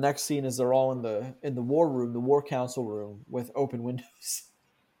the next scene is they're all in the war room, the war council room with open windows.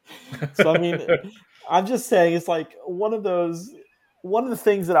 So I mean, I'm just saying it's like one of the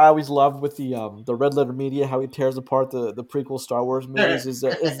things that I always loved with the Red Letter Media, how he tears apart the prequel Star Wars movies is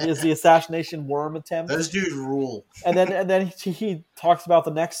the assassination worm attempt. Those dudes rule. And then he talks about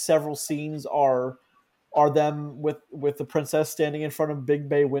the next several scenes are them with the princess standing in front of big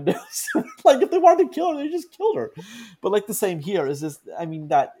bay windows. Like if they wanted to kill her, they just killed her. But like the same here is this. I mean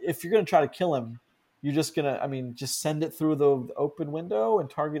that if you're gonna try to kill him, you're just gonna just send it through the open window and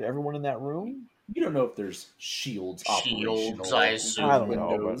target everyone in that room. You don't know if there's shields I assume. I don't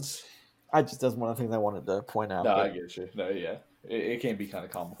know. But that's one of the things I wanted to point out. No, I get you. No, yeah. It can be kind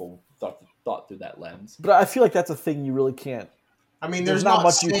of comical thought through that lens. But I feel like that's a thing you really can't. I mean, there's not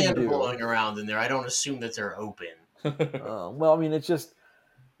much sand blowing around in there. I don't assume that they're open. Well, I mean,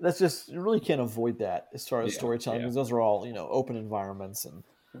 you really can't avoid that as far as storytelling because those are all open environments and.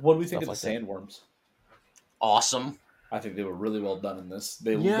 What do we think of the sandworms? Awesome. I think they were really well done in this.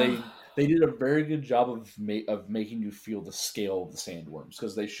 They did a very good job of making you feel the scale of the sandworms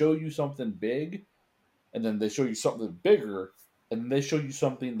because they show you something big, and then they show you something bigger, and then they show you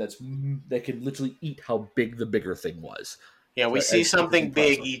something that can literally eat how big the bigger thing was. Yeah, we see something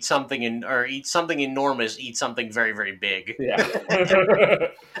big eat something eat something enormous, eat something very, very big. Yeah.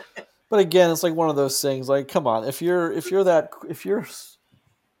 But again, it's like one of those things. Like, come on, if your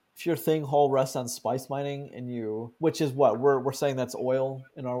thing whole rests on spice mining which is what we're saying that's oil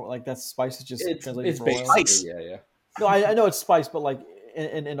in our that's spice is just translated for oil. Spice. Yeah. No, I know it's spice, but like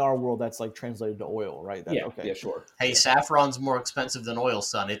in our world that's like translated to oil, right? Okay. Yeah, sure. Hey, saffron's more expensive than oil,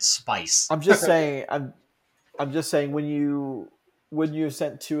 son. It's spice. I'm just saying. I'm just saying when would you have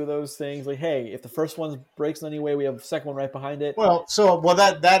sent two of those things? Like, hey, if the first one breaks in any way, we have the second one right behind it. Well,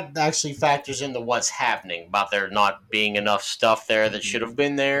 that actually factors into what's happening about there not being enough stuff there that should have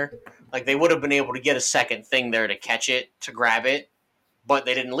been there. Like they would have been able to get a second thing there to catch it, to grab it, but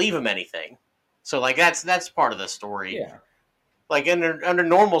they didn't leave him anything. So like that's part of the story. Yeah. Like under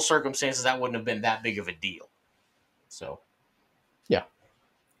normal circumstances, that wouldn't have been that big of a deal. So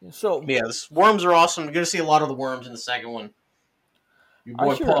So yeah, the worms are awesome. You're gonna see a lot of the worms in the second one. Your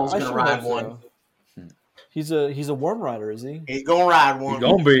boy Paul's gonna ride one. He's a worm rider, is he? He's gonna ride one. He's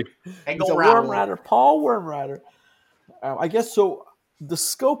gonna be. He's a worm rider, Paul Worm Rider. I guess so. The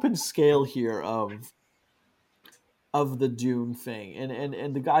scope and scale here of the Dune thing,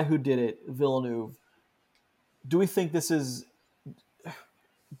 and the guy who did it, Villeneuve. Do we think this is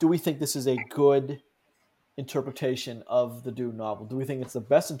a good interpretation of the Dune novel? Do we think it's the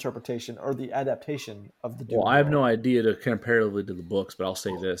best interpretation or the adaptation of the Dune Well, I have novel? no idea to comparatively to the books, but I'll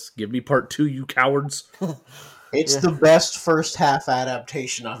say this: give me part 2, you cowards. It's the best first half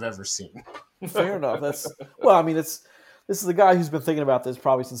adaptation I've ever seen. Fair enough. This is the guy who's been thinking about this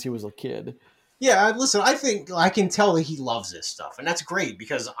probably since he was a kid. Yeah, listen, I think I can tell that he loves this stuff, and that's great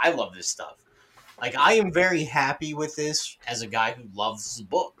because I love this stuff. Like, I am very happy with this as a guy who loves the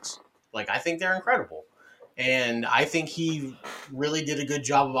books. Like, I think they're incredible. And I think he really did a good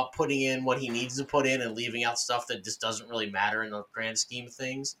job about putting in what he needs to put in and leaving out stuff that just doesn't really matter in the grand scheme of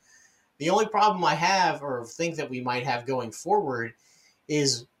things. The only problem I have, or think that we might have going forward,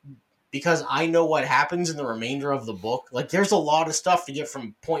 is because I know what happens in the remainder of the book. Like, there's a lot of stuff to get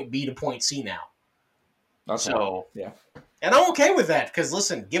from point B to point C now. Okay. So, yeah. And I'm okay with that, because,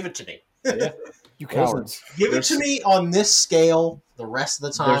 listen, give it to me. Yeah. You cowards. Give it to me on this scale the rest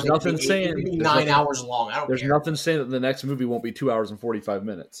of the time. There's nothing saying... It can be 9 hours long. I don't care. There's nothing saying that the next movie won't be 2 hours and 45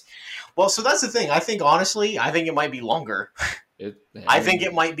 minutes. Well, so that's the thing. I think, honestly, it might be longer. I think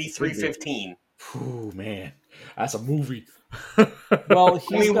it might be 3:15. Oh, man. That's a movie. Well,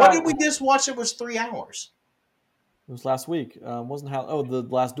 what did we just watch? It was 3 hours. It was last week. Wasn't how? Oh, the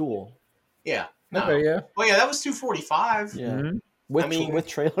last duel. Yeah. No. Okay, yeah. Well, yeah, that was 2:45. Yeah. Mm-hmm. With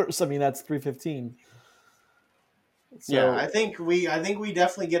trailers, that's 3:15. So, yeah, I think we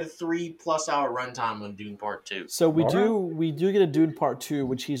definitely get a 3+ hour runtime on Dune Part 2. So we do get a Dune Part 2,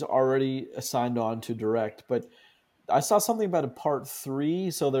 which he's already signed on to direct, but I saw something about a Part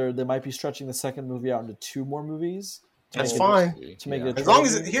 3, so they might be stretching the second movie out into 2 more movies. That's fine. To make it as long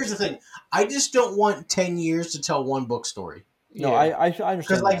as here's the thing, I just don't want 10 years to tell one book story. No, I understand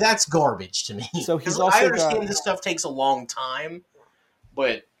because that's garbage to me. So he's also I understand this stuff takes a long time,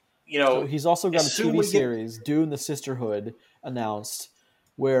 but so he's also got a TV series, Dune: The Sisterhood, announced,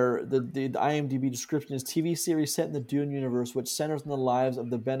 where the IMDb description is TV series set in the Dune universe, which centers on the lives of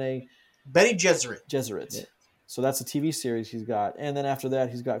the Bene Gesserit. Yeah. So that's a TV series he's got, and then after that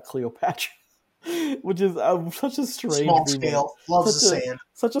he's got Cleopatra. Which is such a strange small scale, loves the sand.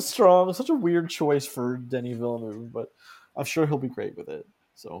 Such a weird choice for Denis Villeneuve, but I'm sure he'll be great with it.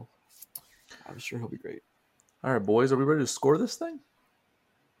 So I'm sure he'll be great. All right, boys, are we ready to score this thing?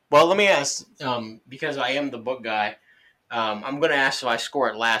 Well, let me ask, because I am the book guy, I'm going to ask if I score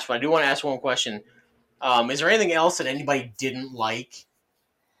it last, but I do want to ask one question. Is there anything else that anybody didn't like?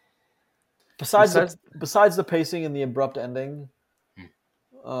 Besides the pacing and the abrupt ending,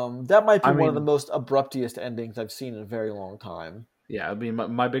 that might be one of the most abruptest endings I've seen in a very long time. Yeah, I mean,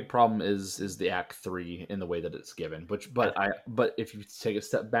 my big problem is the Act 3 in the way that it's given. But if you take a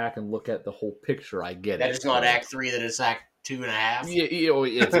step back and look at the whole picture, I get it. That it's not Act 3, that it's Act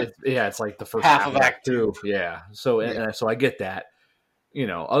 2.5. Yeah, it's like the first half of Act 2. Yeah, so so I get that.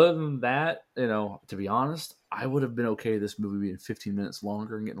 Other than that, to be honest, I would have been okay with this movie being 15 minutes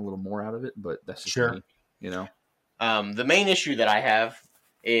longer and getting a little more out of it. But that's just me, The main issue that I have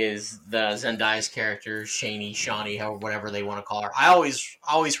is the Zendaya's character, Shani, however, whatever they want to call her. I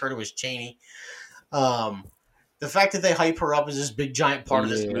always heard it was Cheney. The fact that they hype her up as this big giant part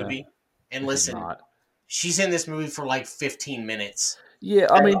of this movie, and listen, she's in this movie for like 15 minutes. Yeah,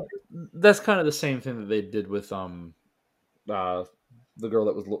 I mean that's kind of the same thing that they did with the girl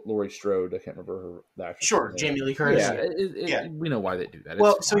that was Laurie Strode. I can't remember her actress. Sure, Jamie Lee Curtis. Yeah, we know why they do that.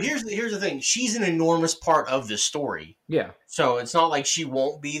 Well, so here's the thing. She's an enormous part of the story. Yeah. So it's not like she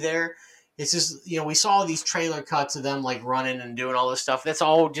won't be there. It's just, we saw these trailer cuts of them like running and doing all this stuff. That's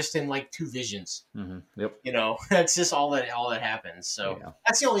all just in like 2 visions. Mm-hmm. Yep. That's just all that happens. So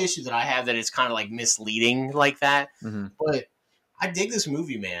that's the only issue that I have, that it's kind of like misleading like that. Mm-hmm. But I dig this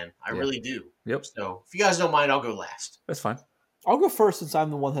movie, man. I really do. Yep. So if you guys don't mind, I'll go last. That's fine. I'll go first since I'm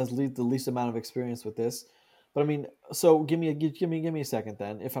the one that has the least amount of experience with this. But I mean, so give me a second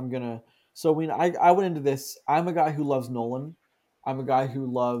then. If I'm gonna, so I mean, I went into this. I'm a guy who loves Nolan. I'm a guy who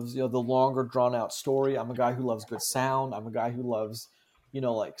loves, the longer drawn out story. I'm a guy who loves good sound. I'm a guy who loves,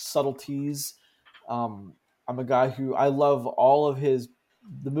 like subtleties. I'm a guy who I love all of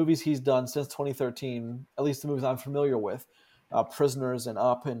the movies he's done since 2013, at least the movies I'm familiar with, Prisoners and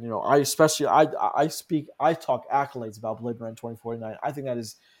Up, and I talk accolades about Blade Runner 2049. I think that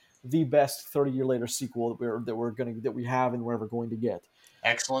is the best 30-year later sequel that we have and we're ever going to get.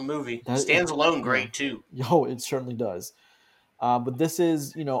 Excellent movie. That Stands alone, yeah, great too. it certainly does. But this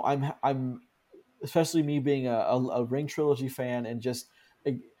is, I'm especially me being a Ring trilogy fan and just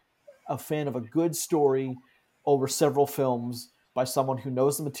a fan of a good story over several films by someone who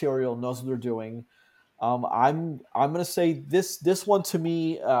knows the material, knows what they're doing. I'm gonna say this one to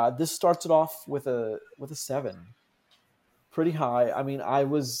me. This starts it off with a 7, pretty high. I mean, I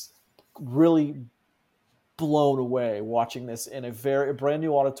was really blown away watching this in a brand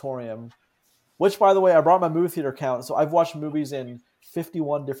new auditorium. Which, by the way, I brought my movie theater count, so I've watched movies in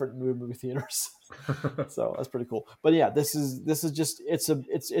 51 different movie theaters. So that's pretty cool. But yeah, this is just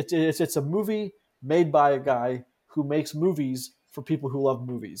it's a movie made by a guy who makes movies for people who love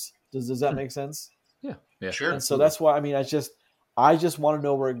movies. Does that make sense? Yeah, yeah, Sure. And so absolutely. that's why, I mean, I just want to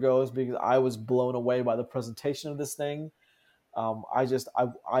know where it goes because I was blown away by the presentation of this thing.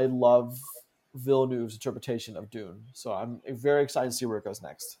 I love Villeneuve's interpretation of Dune, so I'm very excited to see where it goes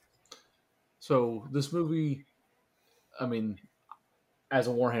next. So this movie, I mean, as a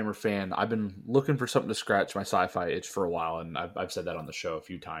Warhammer fan, I've been looking for something to scratch my sci-fi itch for a while, and I've said that on the show a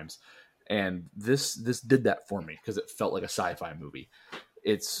few times. And this did that for me because it felt like a sci-fi movie.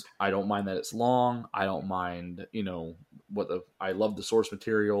 I don't mind that it's long. I don't mind, I love the source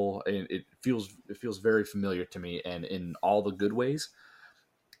material, and it feels very familiar to me, and in all the good ways.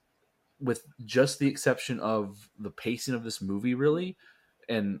 With just the exception of the pacing of this movie, really,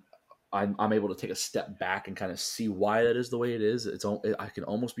 and I'm able to take a step back and kind of see why that is the way it is. I can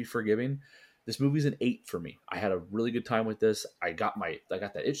almost be forgiving. This movie's an 8 for me. I had a really good time with this. I got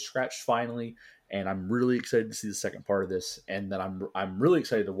that itch scratched finally, and I'm really excited to see the second part of this. And then I'm really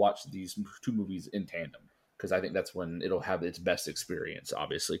excited to watch these two movies in tandem because I think that's when it'll have its best experience,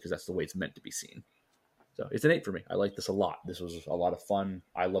 obviously, because that's the way it's meant to be seen. So it's an 8 for me. I like this a lot. This was a lot of fun.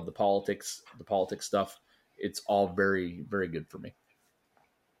 I love the politics stuff. It's all very, very good for me.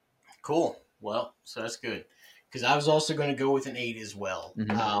 Cool. Well, so that's good because I was also going to go with an 8 as well.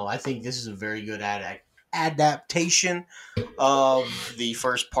 Mhm. I think this is a very good adaptation of the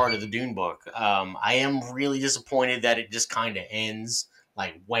first part of the Dune book. I am really disappointed that it just kind of ends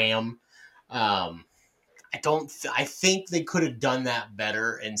like wham. Um, I think they could have done that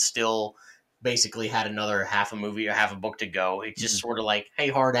better and still basically had another half a movie or half a book to go. It just sort of like, hey,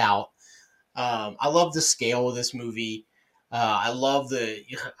 hard out. I love the scale of this movie. I love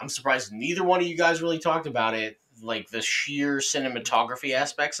I'm surprised neither one of you guys really talked about it. Like the sheer cinematography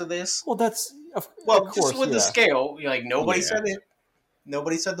aspects of this. Well, that's of Well, course, just with the yeah. scale, like nobody Yeah. said it.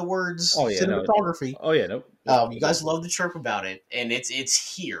 Nobody said the words Oh yeah, no. cinematography. Oh yeah, nope. You guys love to chirp about it, and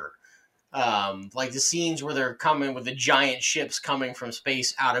it's here. Like the scenes where they're coming with the giant ships coming from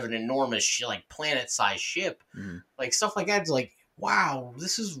space out of an enormous like planet-sized ship, like stuff like that. It's like, wow,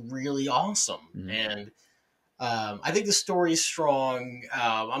 this is really awesome, and I think the story is strong.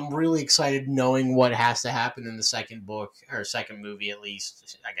 I'm really excited knowing what has to happen in the second book or second movie, at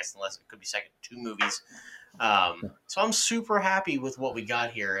least. I guess unless it could be second 2 movies. So I'm super happy with what we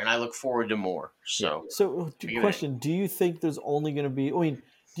got here, and I look forward to more. So, question: do you think there's only going to be? I mean,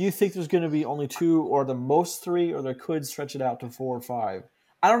 do you think there's going to be only 2, or the most 3, or they could stretch it out to 4 or 5?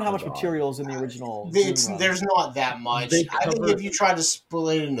 I don't know how much material is in the original Dune run. There's not that much. I think if you try to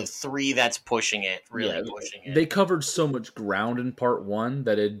split it into 3, that's pushing it. Really pushing it. They covered so much ground in part 1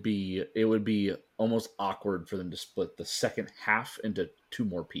 that it would be almost awkward for them to split the second half into 2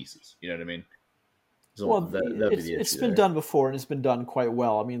 more pieces. You know what I mean? So well, it's been done before, and it's been done quite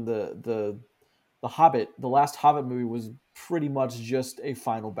well. I mean, the Hobbit, the last Hobbit movie was pretty much just a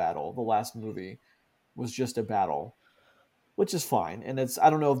final battle. The last movie was just a battle, which is fine. And I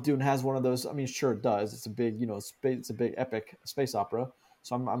don't know if Dune has one of those. I mean, sure it does. It's a big, it's a big epic space opera.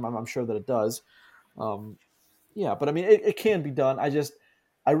 So I'm sure that it does. Yeah, but I mean, it can be done.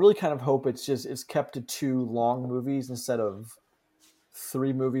 I really kind of hope it's kept to 2 long movies instead of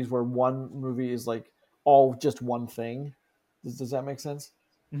 3 movies where one movie is like all just one thing. Does that make sense?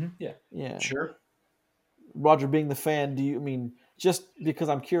 Yeah. Yeah. Sure. Roger, being the fan, do you, I mean, just because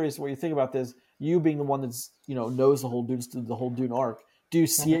I'm curious what you think about this, you being the one that's, knows the whole Dune arc, do you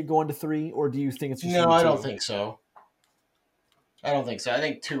see it going to 3, or do you think it's just No, gonna be I 2? don't think so. I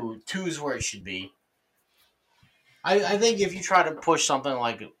think two is where it should be. I think if you try to push something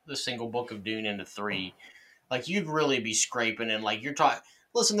like the single book of Dune into 3, Like, you'd really be scraping, and like you're talking.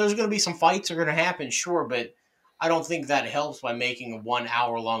 Listen, there's going to be some fights that are going to happen, sure, but I don't think that helps by making a 1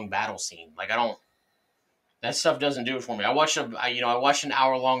 hour long battle scene. Like, I don't. That stuff doesn't do it for me. I watched an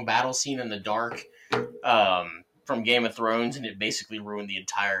hour long battle scene in the dark from Game of Thrones, and it basically ruined the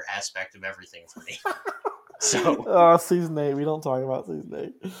entire aspect of everything for me. So, season 8. We don't talk about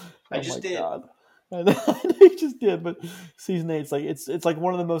season 8. I just did. God. I know you just did, but season 8, it's like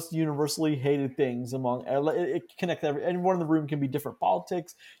one of the most universally hated things among. It connects everyone in the room can be different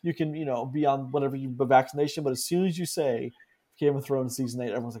politics. You can be on whatever vaccination, but as soon as you say Game of Thrones season 8,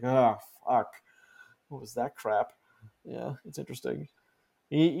 everyone's like, oh fuck, what was that crap? Yeah, it's interesting.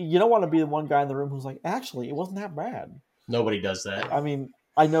 You don't want to be the one guy in the room who's like, actually, it wasn't that bad. Nobody does that. I mean,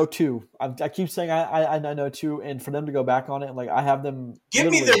 I know two. I keep saying I know two, and for them to go back on it, like I have them. Give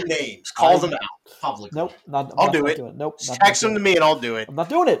me their names. Call them out publicly. Nope, I'll do it. Nope, text them to me and I'll do it. I'm not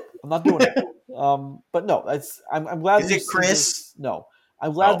doing it. But no, I'm glad. Is it Chris? No,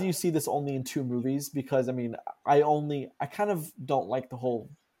 I'm glad that you see this only in 2 movies because I mean, I kind of don't like the whole.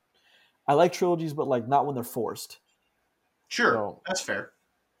 I like trilogies, but like not when they're forced. Sure, so, that's fair.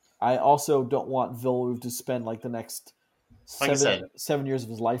 I also don't want Villeneuve to spend like the next 7 years of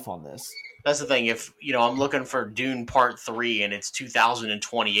his life on this. That's the thing. If I'm looking for Dune Part 3 and it's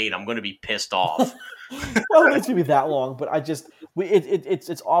 2028, I'm going to be pissed off. Well, it's going to be that long, but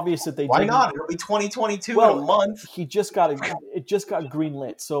it's obvious that they. Why not? It'll be 2022 in a month. It just got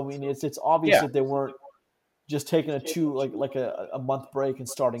greenlit, so I mean, it's obvious that they weren't just taking a month break and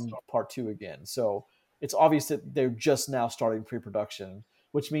starting Part 2 again. So it's obvious that they're just now starting pre-production,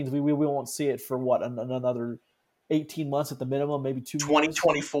 which means we won't see it for another 18 months at the minimum, maybe 2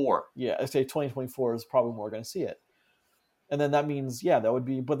 2024. Yeah, I say 2024 is probably when we're going to see it. And then that means, that would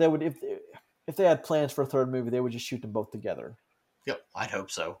be, but they would, if they had plans for a third movie, they would just shoot them both together. Yep, I'd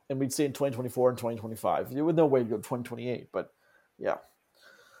hope so. And we'd see it in 2024 and 2025. There was no way to go to 2028, but yeah.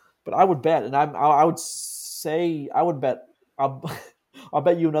 But I would bet, and I would bet, I'll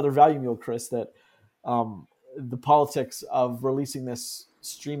bet you another value meal, Chris, that the politics of releasing this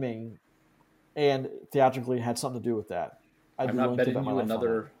streaming and theatrically had something to do with that. I'm not betting you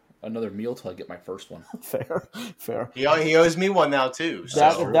another meal till I get my first one. Fair. He owes me one now too.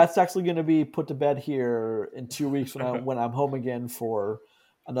 So. That's actually going to be put to bed here in 2 weeks when I'm home again for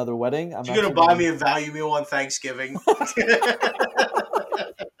another wedding. You're going to buy me a value meal on Thanksgiving?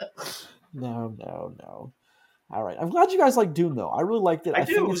 No. All right. I'm glad you guys like Dune, though. I really liked it. I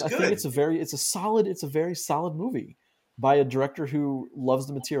think it's a very solid movie by a director who loves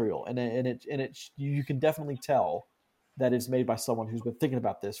the material, and you can definitely tell that it's made by someone who's been thinking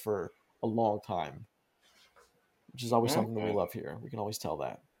about this for a long time, which is always something that we love here. We can always tell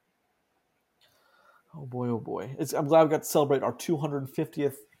that. Oh boy! I'm glad we got to celebrate our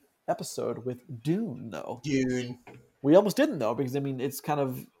 250th episode with Dune, though. Dune. We almost didn't, though, because I mean it's kind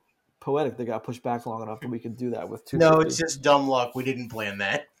of poetic. They got pushed back long enough that we could do that with 250. No, it's just dumb luck. We didn't plan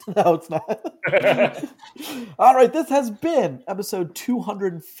that. No, it's not. All right, this has been episode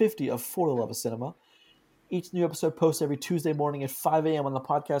 250 of For the Love of Cinema. Each new episode posts every Tuesday morning at 5 a.m. on the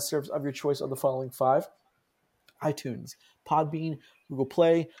podcast service of your choice of the following 5: iTunes, Podbean, Google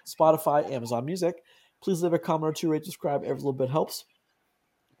Play, Spotify, Amazon Music. Please leave a comment or 2, rate, subscribe. Every little bit helps.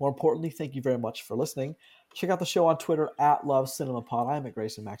 More importantly, thank you very much for listening. Check out the show on Twitter at LoveCinemaPod. I'm at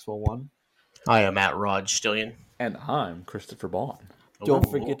Grayson Maxwell1. I am at Rod Stillion. And I'm Christopher Bond. Don't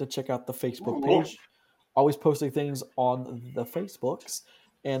forget to check out the Facebook page. Always posting things on the Facebooks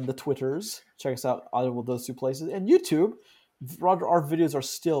and the Twitters. Check us out either of those 2 places. And YouTube. Our videos are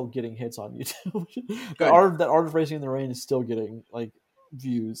still getting hits on YouTube. That Art of Racing in the Rain is still getting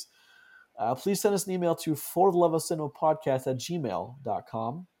views. Please send us an email to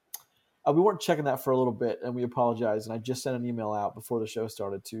fortheloveofcinemapodcast@gmail.com. We weren't checking that for a little bit, and we apologize. And I just sent an email out before the show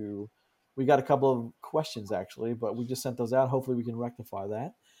started we got a couple of questions, actually, but we just sent those out. Hopefully we can rectify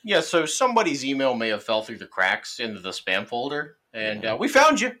that. Yeah, so somebody's email may have fell through the cracks into the spam folder, and we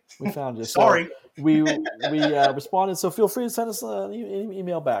found you. We found you. Sorry. So we responded, so feel free to send us an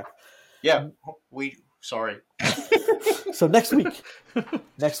email back. Yeah, sorry. So next week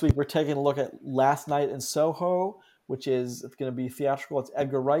we're taking a look at Last Night in Soho, which is going to be theatrical. It's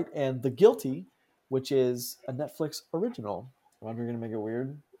Edgar Wright, and The Guilty, which is a Netflix original. I wonder if you're going to make it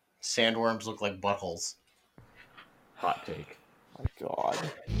weird. Sandworms look like buttholes. Hot take. My God.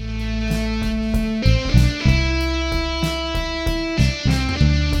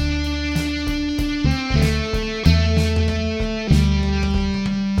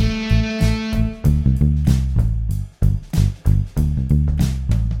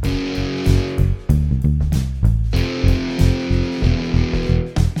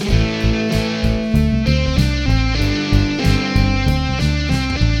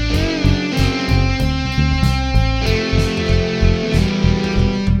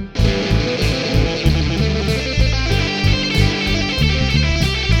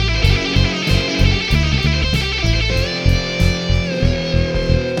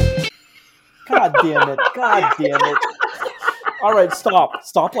 God damn it! All right,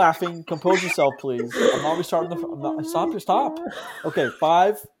 stop laughing. Compose yourself, please. I'm not restarting the. I'm not stop. Okay,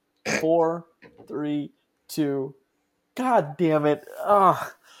 5, 4, 3, 2. God damn it!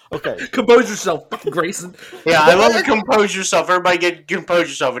 Okay. Compose yourself, Grayson. Yeah, I love the compose yourself. Everybody get compose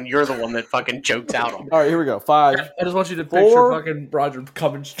yourself, and you're the one that fucking chokes out on. All right, here we go. 5. I just want you to 4, picture fucking Roger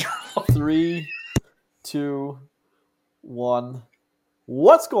coming strong. 3, 2, 1.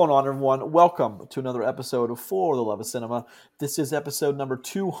 What's going on, everyone? Welcome to another episode of For the Love of Cinema. This is episode number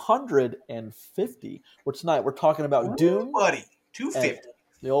 250. Where tonight we're talking about Dune. Buddy, 250.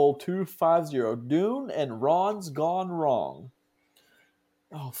 The old 250. Dune and Ron's Gone Wrong.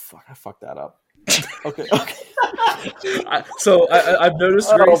 Oh, fuck. I fucked that up. Okay. I've noticed,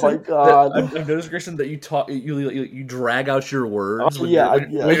 Oh, Grayson. my God. I've noticed, Grayson, that you talk, you drag out your words when Yeah.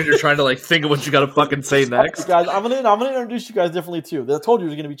 you're trying to like think of what you got to fucking say next. Guys, I'm gonna introduce you guys differently too. I told you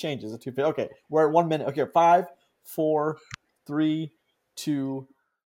there's gonna be changes. Okay, we're at 1 minute. Okay, 5, 4, 3, 2,